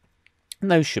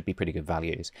 And those should be pretty good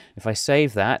values. If I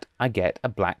save that, I get a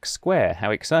black square.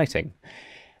 How exciting.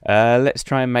 Let's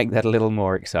try and make that a little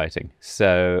more exciting.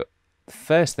 So the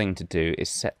first thing to do is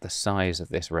set the size of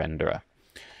this renderer.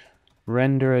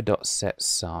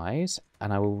 Renderer.setSize,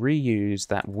 and I will reuse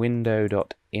that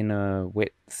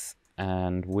window.innerWidth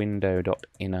and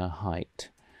window.innerHeight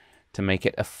to make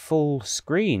it a full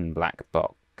screen black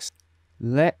box.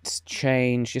 Let's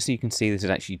change, just so you can see this is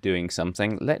actually doing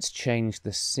something, let's change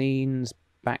the scene's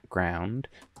background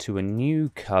to a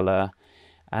new color,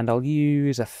 and I'll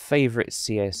use a favorite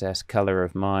CSS color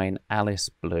of mine, Alice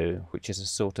Blue, which is a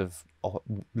sort of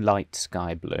light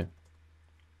sky blue,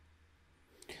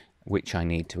 which I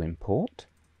need to import.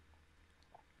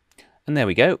 And there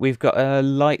we go, we've got a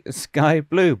light sky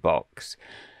blue box.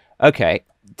 Okay,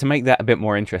 to make that a bit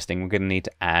more interesting, we're going to need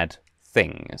to add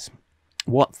things.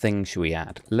 What things should we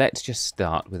add? Let's just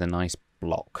start with a nice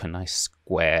block, a nice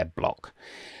square block.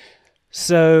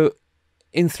 So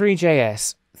in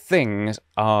Three.JS, things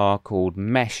are called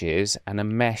meshes, and a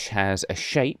mesh has a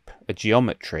shape, a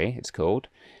geometry it's called,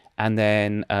 and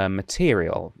then a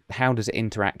material. How does it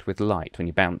interact with light when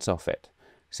you bounce off it?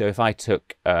 So if I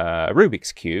took a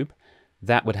Rubik's Cube,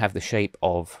 that would have the shape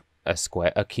of a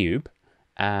cube,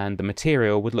 and the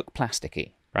material would look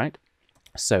plasticky, right?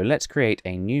 So let's create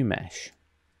a new mesh,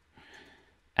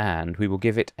 and we will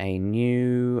give it a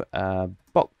new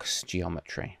box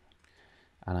geometry.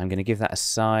 And I'm going to give that a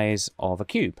size of a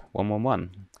cube,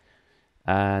 111.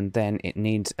 And then it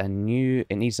needs a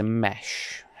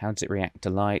mesh. How does it react to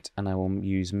light? And I will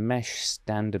use mesh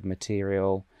standard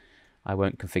material. I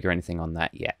won't configure anything on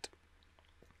that yet.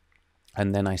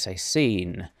 And then I say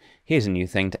scene. Here's a new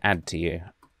thing to add to you.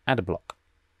 Add a block.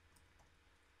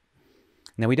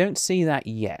 Now we don't see that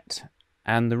yet.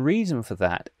 And the reason for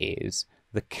that is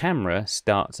the camera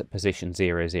starts at position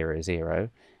 0, 0, 0.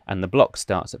 And the block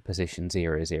starts at position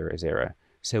 0, 0, 0.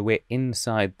 So we're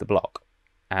inside the block.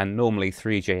 And normally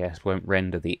Three.JS won't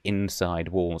render the inside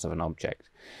walls of an object.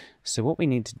 So what we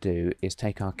need to do is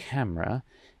take our camera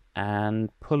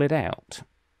and pull it out.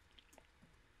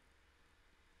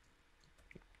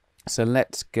 So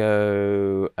let's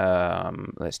go,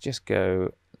 let's just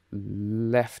go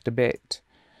left a bit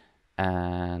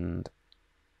and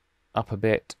up a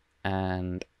bit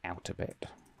and out a bit.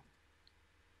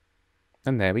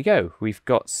 And there we go. We've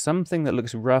got something that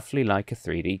looks roughly like a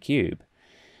 3D cube.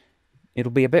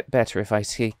 It'll be a bit better if I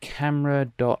say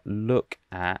camera.look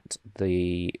at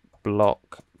the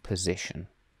block position.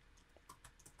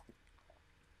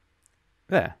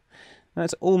 There.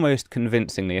 That's almost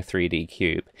convincingly a 3D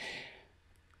cube.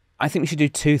 I think we should do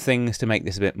two things to make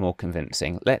this a bit more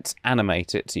convincing. Let's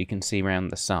animate it so you can see around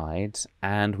the sides,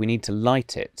 and we need to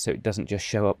light it so it doesn't just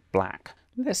show up black.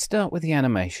 Let's start with the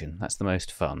animation. That's the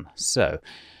most fun. So,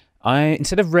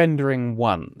 instead of rendering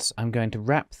once, I'm going to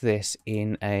wrap this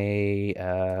in a,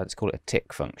 let's call it a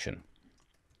tick function.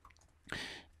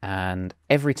 And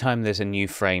every time there's a new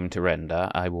frame to render,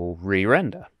 I will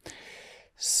re-render.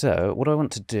 So what I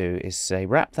want to do is say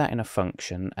wrap that in a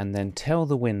function and then tell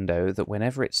the window that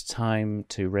whenever it's time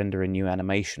to render a new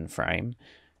animation frame,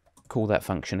 call that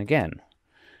function again.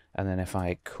 And then if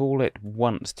I call it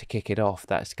once to kick it off,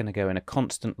 that's going to go in a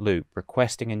constant loop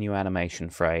requesting a new animation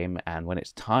frame, and when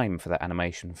it's time for that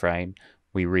animation frame,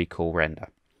 we recall render.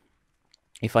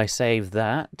 If I save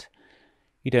that,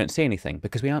 you don't see anything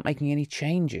because we aren't making any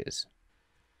changes.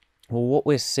 Well, what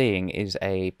we're seeing is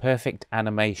a perfect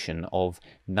animation of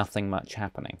nothing much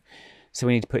happening. So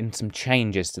we need to put in some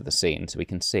changes to the scene so we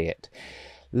can see it.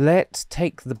 Let's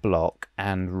take the block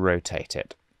and rotate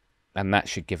it. And that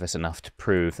should give us enough to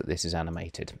prove that this is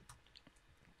animated.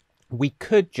 We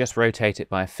could just rotate it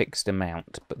by a fixed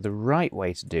amount, but the right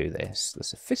way to do this, the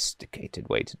sophisticated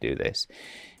way to do this,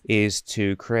 is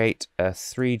to create a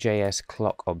Three.JS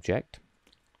clock object.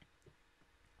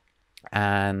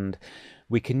 And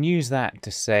we can use that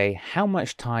to say how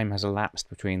much time has elapsed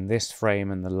between this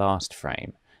frame and the last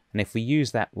frame. And if we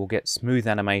use that, we'll get smooth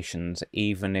animations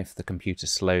even if the computer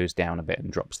slows down a bit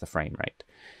and drops the frame rate.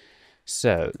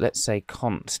 So let's say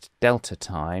const delta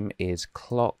time is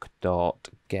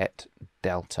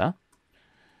clock.getDelta.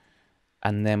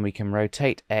 And then we can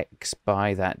rotate x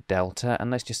by that delta,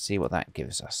 and let's just see what that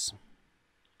gives us.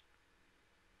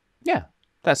 Yeah,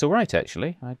 that's all right,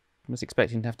 actually. I was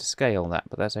expecting to have to scale that,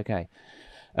 but that's okay.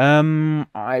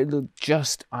 I would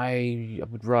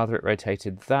rather it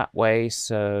rotated that way,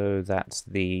 so that's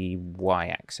the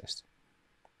y-axis.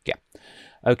 Yeah.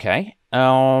 Okay.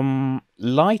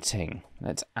 Lighting.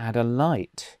 Let's add a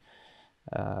light.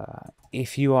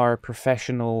 If you are a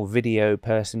professional video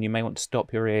person, you may want to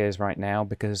stop your ears right now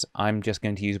because I'm just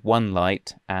going to use one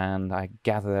light, and I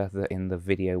gather that in the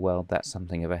video world that's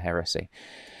something of a heresy.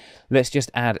 Let's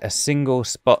just add a single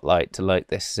spotlight to light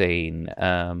this scene.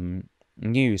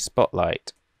 New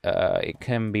spotlight. It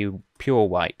can be pure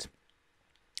white,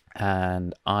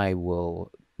 and I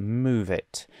will move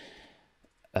it.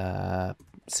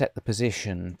 Set the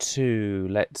position to,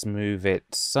 let's move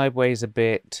it sideways a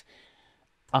bit,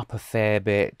 up a fair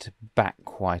bit, back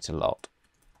quite a lot.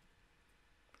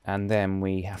 And then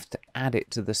we have to add it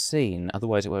to the scene,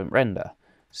 otherwise it won't render.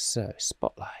 So,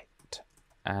 spotlight.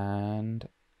 And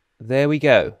there we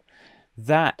go.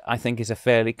 That, I think, is a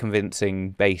fairly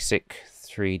convincing basic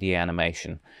 3D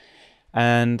animation.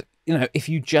 And, you know, if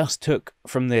you just took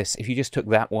from this, if you just took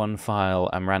that one file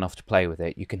and ran off to play with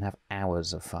it, you can have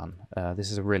hours of fun.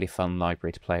 This is a really fun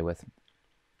library to play with.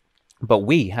 But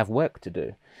we have work to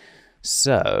do.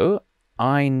 So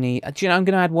I'm going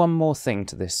to add one more thing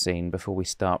to this scene before we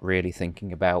start really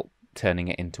thinking about turning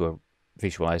it into a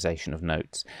visualization of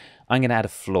notes. I'm going to add a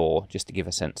floor just to give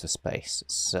a sense of space.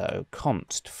 So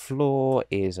const floor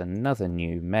is another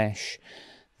new mesh.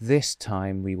 This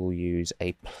time we will use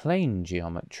a plane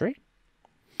geometry.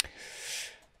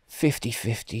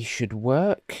 50/50 should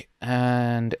work,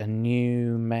 and a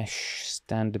new mesh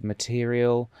standard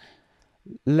material.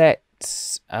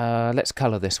 Let's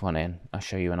color this one in. I'll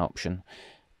show you an option.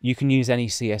 You can use any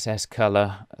CSS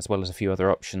color as well as a few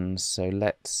other options. So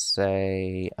let's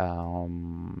say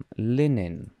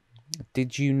linen.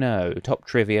 Did you know, top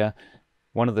trivia,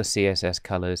 one of the CSS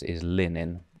colors is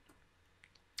linen.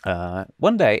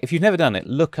 One day, if you've never done it,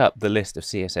 look up the list of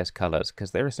CSS colors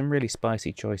because there are some really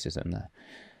spicy choices in there.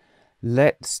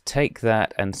 Let's take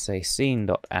that and say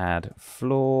scene.add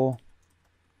floor.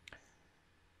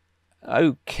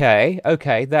 Okay,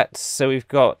 so we've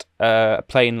got a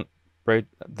plane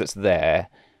that's there.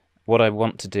 What I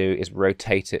want to do is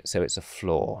rotate it so it's a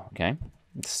floor, okay?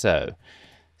 So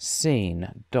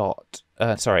floor dot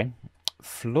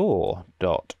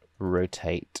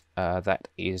rotate, that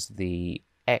is the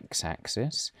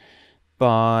x-axis,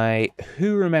 by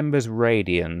who remembers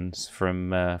radians from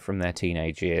their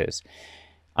teenage years?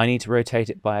 I need to rotate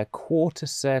it by a quarter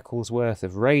circle's worth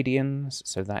of radians,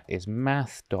 so that is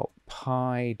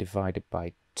math.pi divided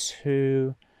by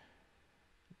 2.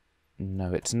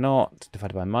 No, it's not.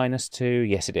 Divided by -2.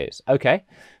 Yes, it is. Okay,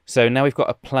 so now we've got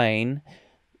a plane.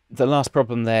 The last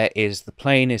problem there is the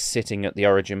plane is sitting at the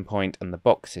origin point and the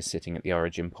box is sitting at the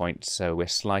origin point, so we're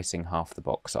slicing half the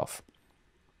box off.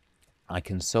 I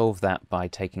can solve that by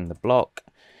taking the block,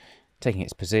 taking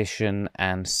its position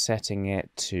and setting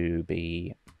it to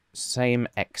be same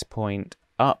x point,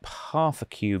 up half a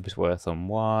cube's worth on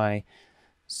y,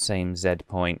 same z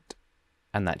point,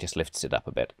 and that just lifts it up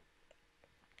a bit.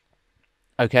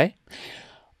 Okay,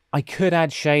 I could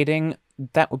add shading.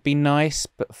 That would be nice,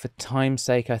 but for time's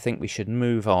sake, I think we should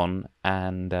move on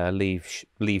and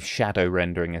leave shadow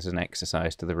rendering as an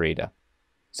exercise to the reader.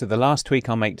 So the last tweak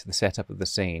I'll make to the setup of the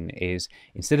scene is,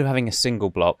 instead of having a single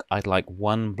block, I'd like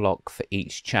one block for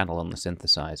each channel on the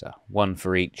synthesizer, one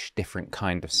for each different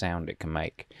kind of sound it can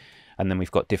make. And then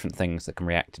we've got different things that can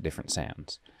react to different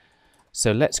sounds.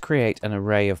 So let's create an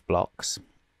array of blocks.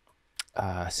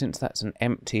 Since that's an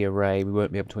empty array, we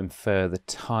won't be able to infer the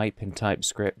type in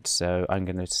TypeScript, so I'm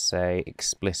going to say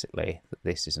explicitly that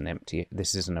this is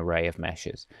an array of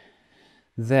meshes.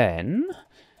 Then,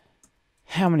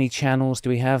 how many channels do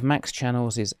we have? Max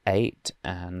channels is 8,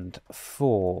 and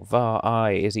for var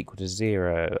I is equal to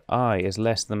 0. I is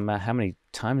less than, how many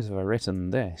times have I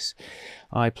written this?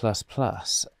 I++.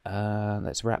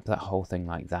 Let's wrap that whole thing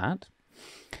like that.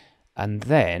 And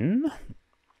then,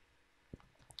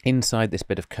 inside this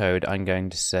bit of code, I'm going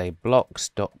to say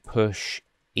blocks.push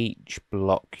each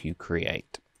block you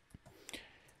create.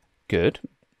 Good.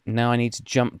 Now I need to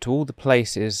jump to all the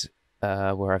places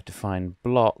where I've defined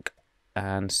block,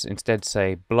 and instead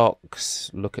say blocks,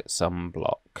 look at some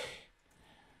block.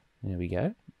 There we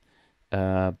go.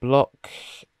 Block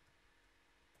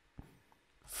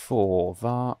for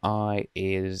var I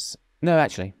is, no,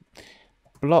 actually,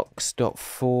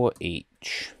 blocks.for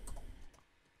each.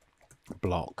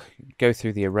 block. Go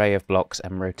through the array of blocks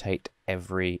and rotate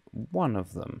every one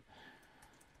of them.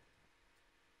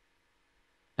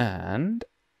 And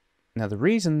now the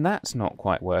reason that's not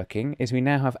quite working is we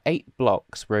now have 8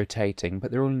 blocks rotating,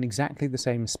 but they're all in exactly the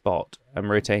same spot and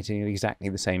rotating at exactly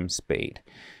the same speed.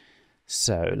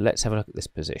 So let's have a look at this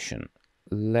position.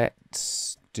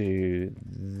 Let's do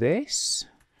this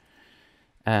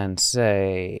and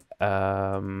say,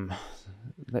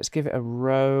 let's give it a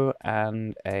row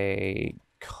and a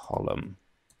column.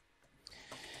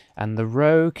 And the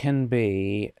row can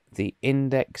be the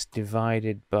index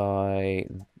divided by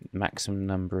maximum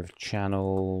number of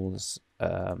channels,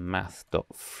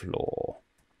 math.floor.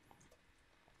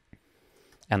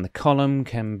 And the column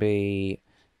can be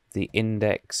the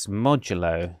index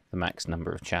modulo the max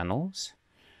number of channels.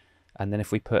 And then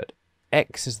if we put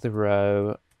X as the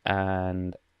row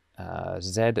and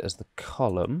Z as the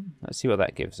column, let's see what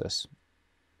that gives us.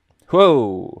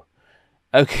 Whoa!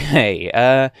 Okay,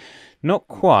 not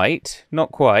quite,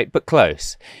 but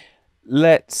close.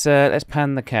 Let's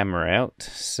pan the camera out.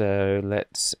 So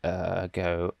let's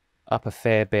go up a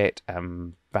fair bit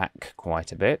and back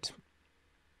quite a bit.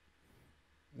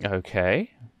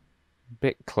 Okay,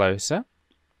 bit closer.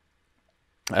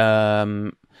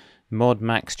 Mod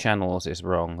max channels is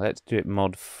wrong. Let's do it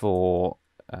mod 4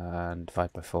 and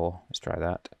divide by 4. Let's try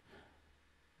that.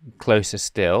 Closer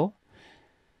still.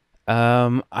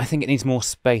 I think it needs more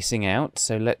spacing out,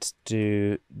 so let's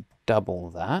do double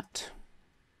that.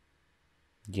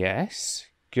 Yes,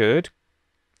 good.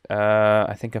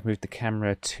 I think I've moved the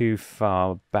camera too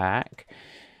far back.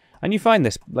 And you find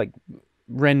this, like,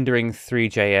 rendering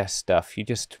Three.JS stuff, you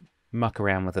just muck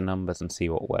around with the numbers and see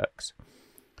what works.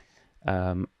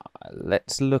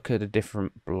 Let's look at a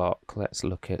different block. Let's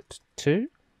look at 2.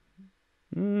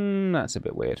 That's a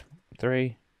bit weird.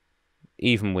 3.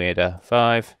 Even weirder.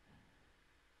 5.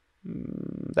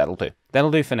 That'll do.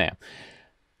 That'll do for now.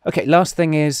 Okay, last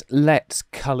thing is let's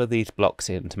colour these blocks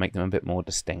in to make them a bit more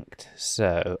distinct.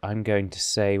 So I'm going to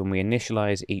say when we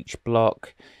initialize each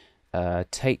block,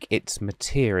 take its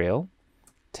material,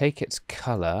 take its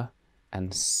colour,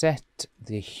 and set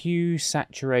the hue,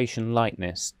 saturation,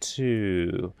 lightness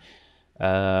to...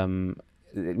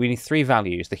 we need 3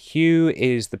 values. The hue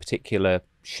is the particular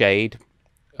shade,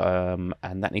 and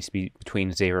that needs to be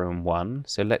between 0 and 1.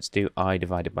 So let's do I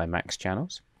divided by max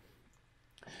channels.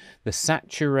 The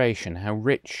saturation, how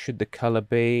rich should the colour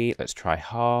be? Let's try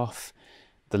half.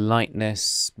 The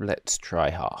lightness, let's try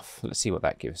half. Let's see what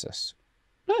that gives us.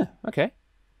 Oh, okay.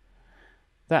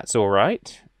 That's all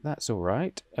right. That's all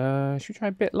right. Should we try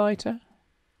a bit lighter?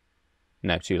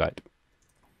 No, too light.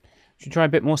 Should we try a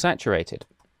bit more saturated?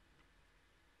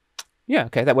 Yeah,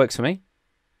 okay, that works for me.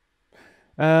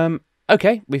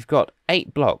 Okay, we've got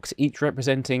 8 blocks, each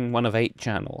representing one of 8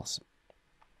 channels.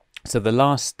 So the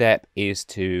last step is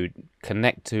to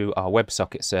connect to our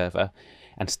WebSocket server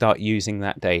and start using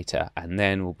that data, and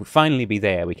then we'll finally be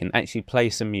there. We can actually play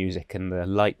some music and the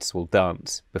lights will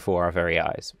dance before our very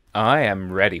eyes. I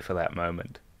am ready for that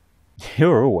moment.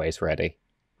 You're always ready.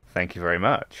 Thank you very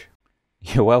much.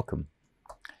 You're welcome.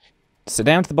 So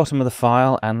down to the bottom of the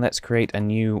file, and let's create a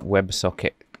new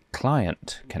WebSocket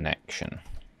client connection.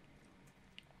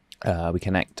 We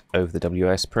connect over the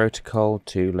WS protocol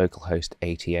to localhost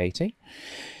 8080.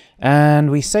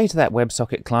 And we say to that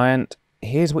WebSocket client,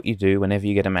 here's what you do whenever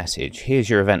you get a message. Here's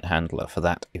your event handler for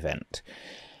that event.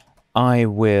 I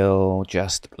will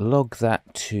just log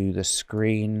that to the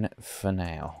screen for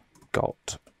now.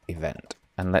 Got event.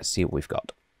 And let's see what we've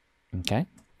got. Okay.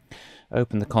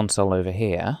 Open the console over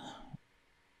here.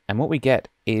 And what we get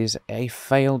is a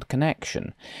failed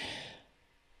connection.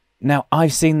 Now,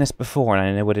 I've seen this before and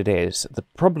I know what it is. The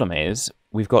problem is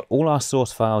we've got all our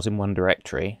source files in one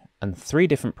directory and 3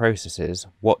 different processes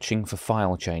watching for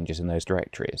file changes in those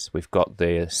directories. We've got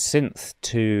the synth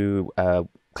to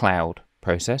cloud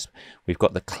process, we've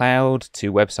got the cloud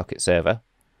to WebSocket server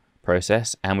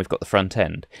process, and we've got the front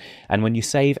end. And when you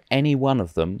save any one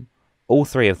of them, all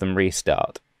 3 of them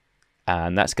restart.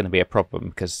 And that's going to be a problem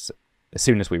because as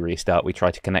soon as we restart, we try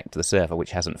to connect to the server,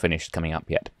 which hasn't finished coming up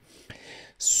yet.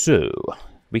 So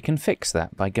we can fix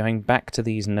that by going back to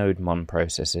these nodemon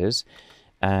processes,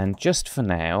 and just for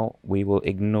now we will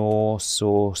ignore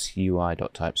source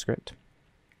UI.TypeScript.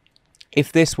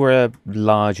 If this were a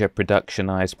larger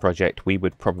productionized project, we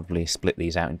would probably split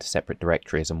these out into separate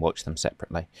directories and watch them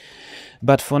separately.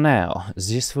 But for now,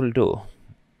 this will do.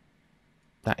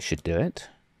 That should do it.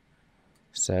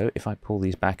 So if I pull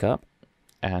these back up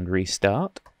and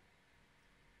restart,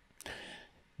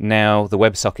 now the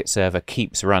WebSocket server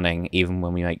keeps running even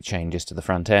when we make changes to the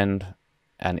front end,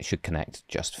 and it should connect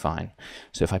just fine.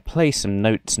 So if I play some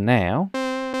notes now,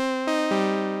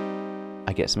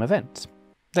 I get some events.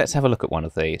 Let's have a look at one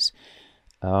of these.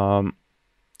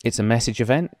 It's a message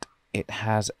event. It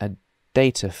has a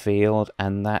data field,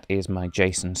 and that is my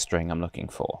JSON string I'm looking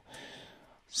for.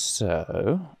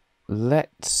 So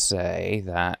let's say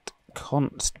that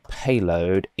const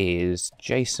payload is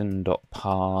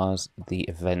json.parse the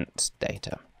events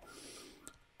data.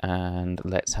 And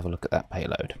let's have a look at that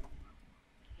payload.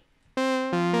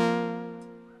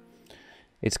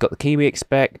 It's got the key we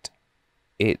expect.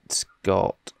 It's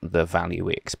got the value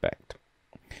we expect.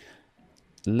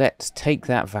 Let's take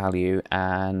that value,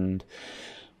 and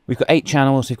we've got 8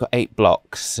 channels, we've got 8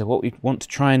 blocks. So what we want to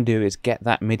try and do is get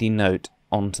that MIDI note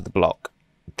onto the block.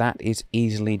 That is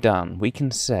easily done. We can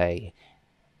say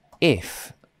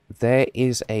if there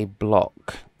is a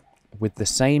block with the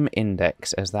same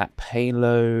index as that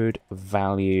payload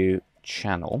value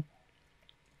channel,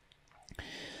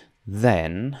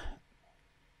 then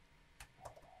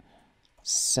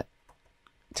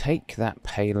take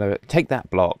that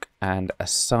block and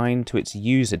assign to its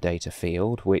user data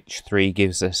field, which 3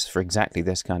 gives us for exactly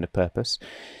this kind of purpose,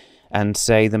 and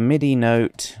say the MIDI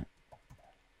note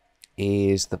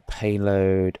is the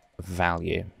payload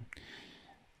value.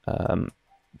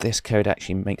 This code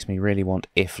actually makes me really want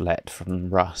if-let from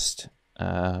Rust,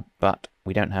 but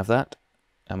we don't have that,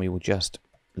 and we will just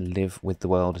live with the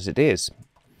world as it is.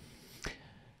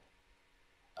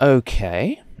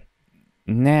 Okay.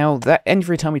 Now, that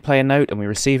every time we play a note and we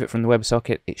receive it from the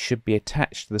WebSocket, it should be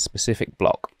attached to the specific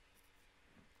block.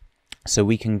 So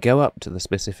we can go up to the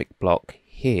specific block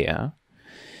here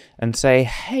and say,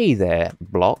 hey there,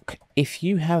 block, if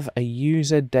you have a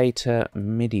user data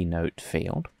MIDI note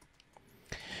field,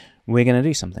 we're going to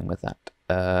do something with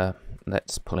that.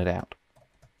 Let's pull it out.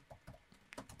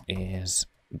 Is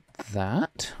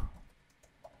that?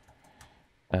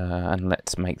 And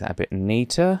let's make that a bit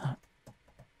neater.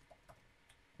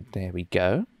 There we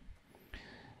go.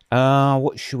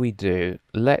 What should we do?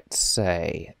 Let's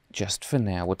say, just for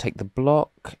now, we'll take the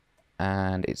block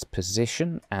and its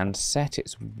position and set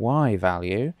its Y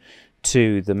value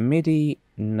to the MIDI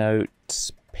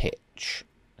note's pitch.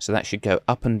 So that should go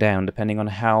up and down depending on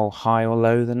how high or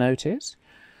low the note is.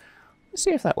 Let's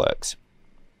see if that works.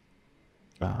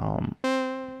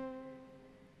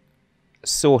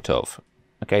 Sort of.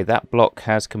 Okay, that block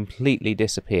has completely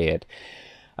disappeared.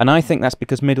 And I think that's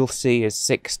because middle C is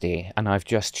 60, and I've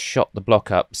just shot the block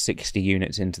up 60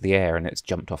 units into the air and it's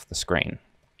jumped off the screen.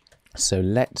 So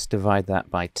let's divide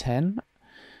that by 10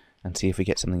 and see if we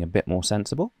get something a bit more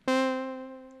sensible.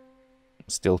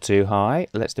 Still too high.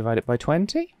 Let's divide it by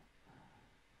 20.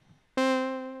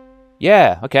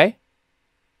 Yeah, okay.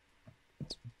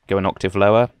 Go an octave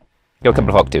lower. Go a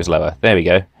couple of octaves lower. There we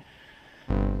go.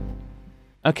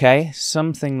 Okay,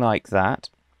 something like that.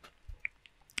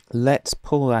 Let's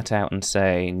pull that out and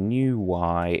say new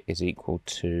Y is equal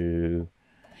to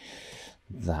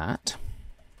that.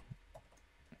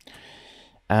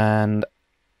 And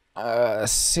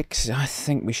 6, I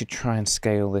think we should try and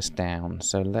scale this down.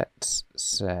 So let's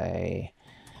say,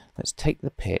 let's take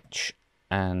the pitch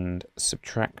and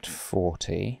subtract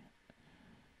 40.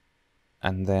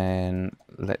 And then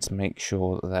let's make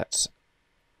sure that that's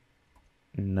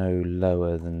no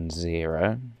lower than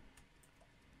 0.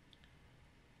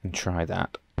 And try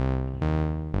that.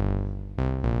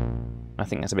 I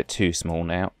think that's a bit too small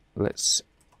now. Let's,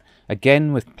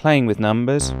 again, with playing with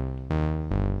numbers.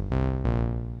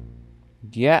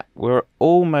 Yeah, we're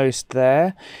almost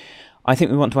there. I think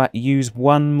we want to use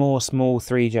one more small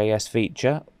Three.JS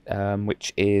feature,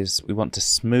 which is we want to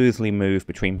smoothly move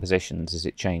between positions as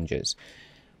it changes,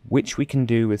 which we can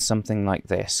do with something like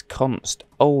this. Const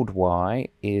old y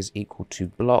is equal to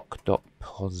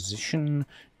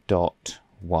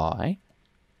block.position.y.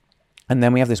 And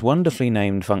then we have this wonderfully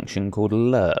named function called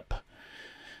lerp,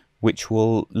 which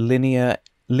will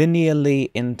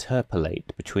linearly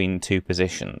interpolate between 2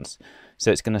 positions.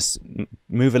 So it's going to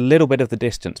move a little bit of the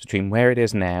distance between where it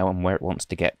is now and where it wants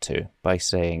to get to by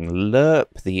saying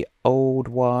lerp the old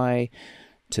y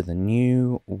to the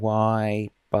new y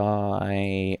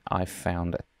by, I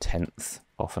found a 10th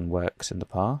often works in the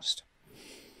past.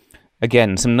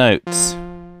 Again, some notes.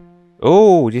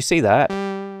 Oh, do you see that?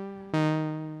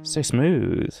 So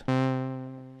smooth.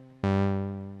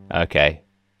 Okay.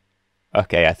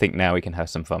 Okay, I think now we can have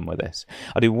some fun with this.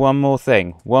 I'll do one more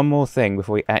thing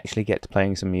before we actually get to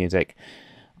playing some music.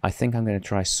 I think I'm going to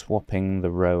try swapping the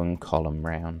row and column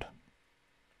round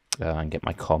and get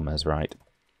my commas right.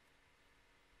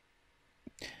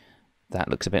 That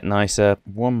looks a bit nicer.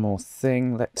 One more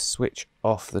thing, let's switch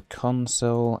off the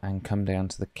console and come down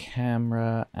to the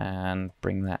camera and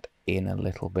bring that in a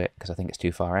little bit because I think it's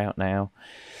too far out now.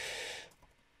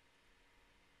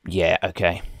 Yeah,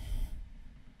 okay.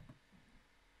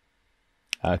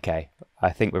 Okay, I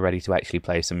think we're ready to actually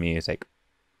play some music.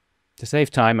 To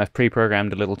save time, I've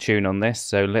pre-programmed a little tune on this,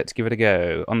 so let's give it a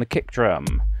go. On the kick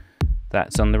drum,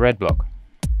 that's on the red block.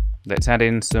 Let's add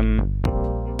in some...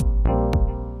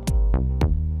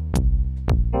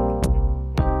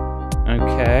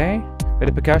 Okay, bit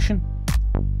of percussion.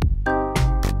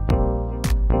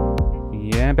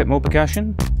 Yeah, a bit more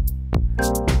percussion.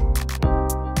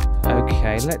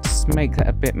 Okay, let's make that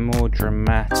a bit more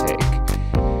dramatic.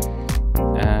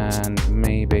 And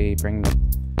maybe bring the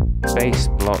bass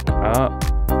block up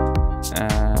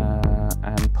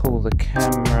and pull the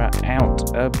camera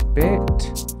out a bit.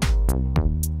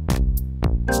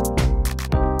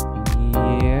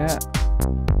 Yeah.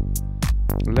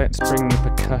 Let's bring the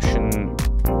percussion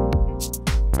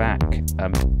back a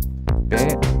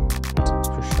bit. Let's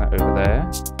push that over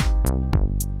there.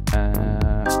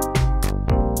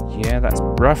 Yeah, that's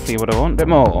roughly what I want. A bit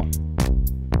more.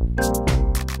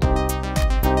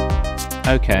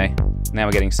 Okay, now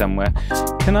we're getting somewhere.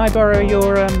 Can I borrow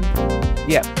your,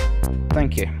 yeah,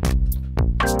 thank you.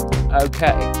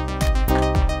 Okay,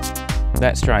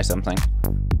 let's try something.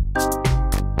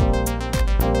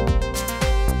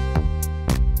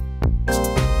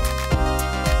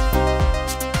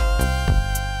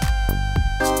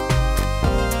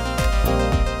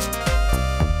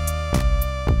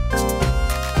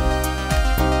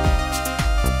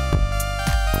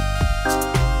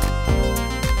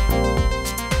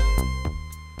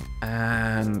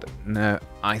 No,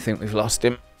 I think we've lost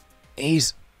him.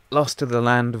 He's lost to the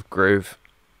land of groove.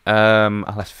 I'll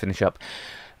have to finish up.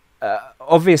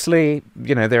 Obviously,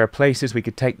 you know, there are places we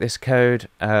could take this code.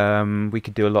 We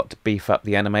could do a lot to beef up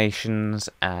the animations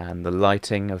and the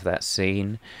lighting of that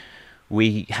scene.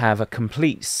 We have a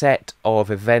complete set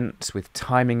of events with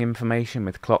timing information,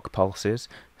 with clock pulses.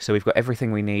 So we've got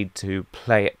everything we need to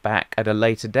play it back at a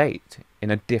later date, in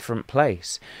a different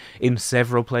place, in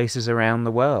several places around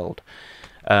the world.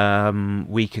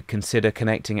 We could consider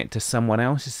connecting it to someone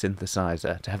else's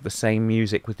synthesizer to have the same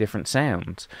music with different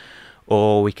sounds.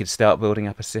 Or we could start building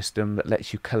up a system that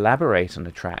lets you collaborate on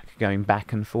a track, going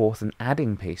back and forth and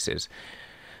adding pieces.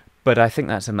 But I think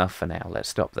that's enough for now. Let's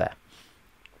stop there.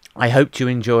 I hoped you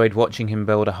enjoyed watching him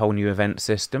build a whole new event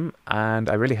system, and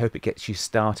I really hope it gets you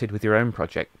started with your own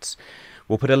projects.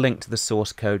 We'll put a link to the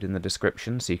source code in the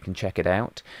description so you can check it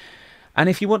out. And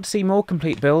if you want to see more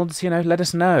complete builds, you know, let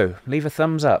us know. Leave a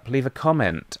thumbs up, leave a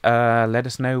comment. Let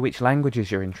us know which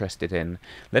languages you're interested in.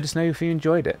 Let us know if you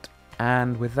enjoyed it.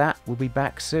 And with that, we'll be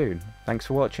back soon. Thanks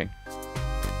for watching.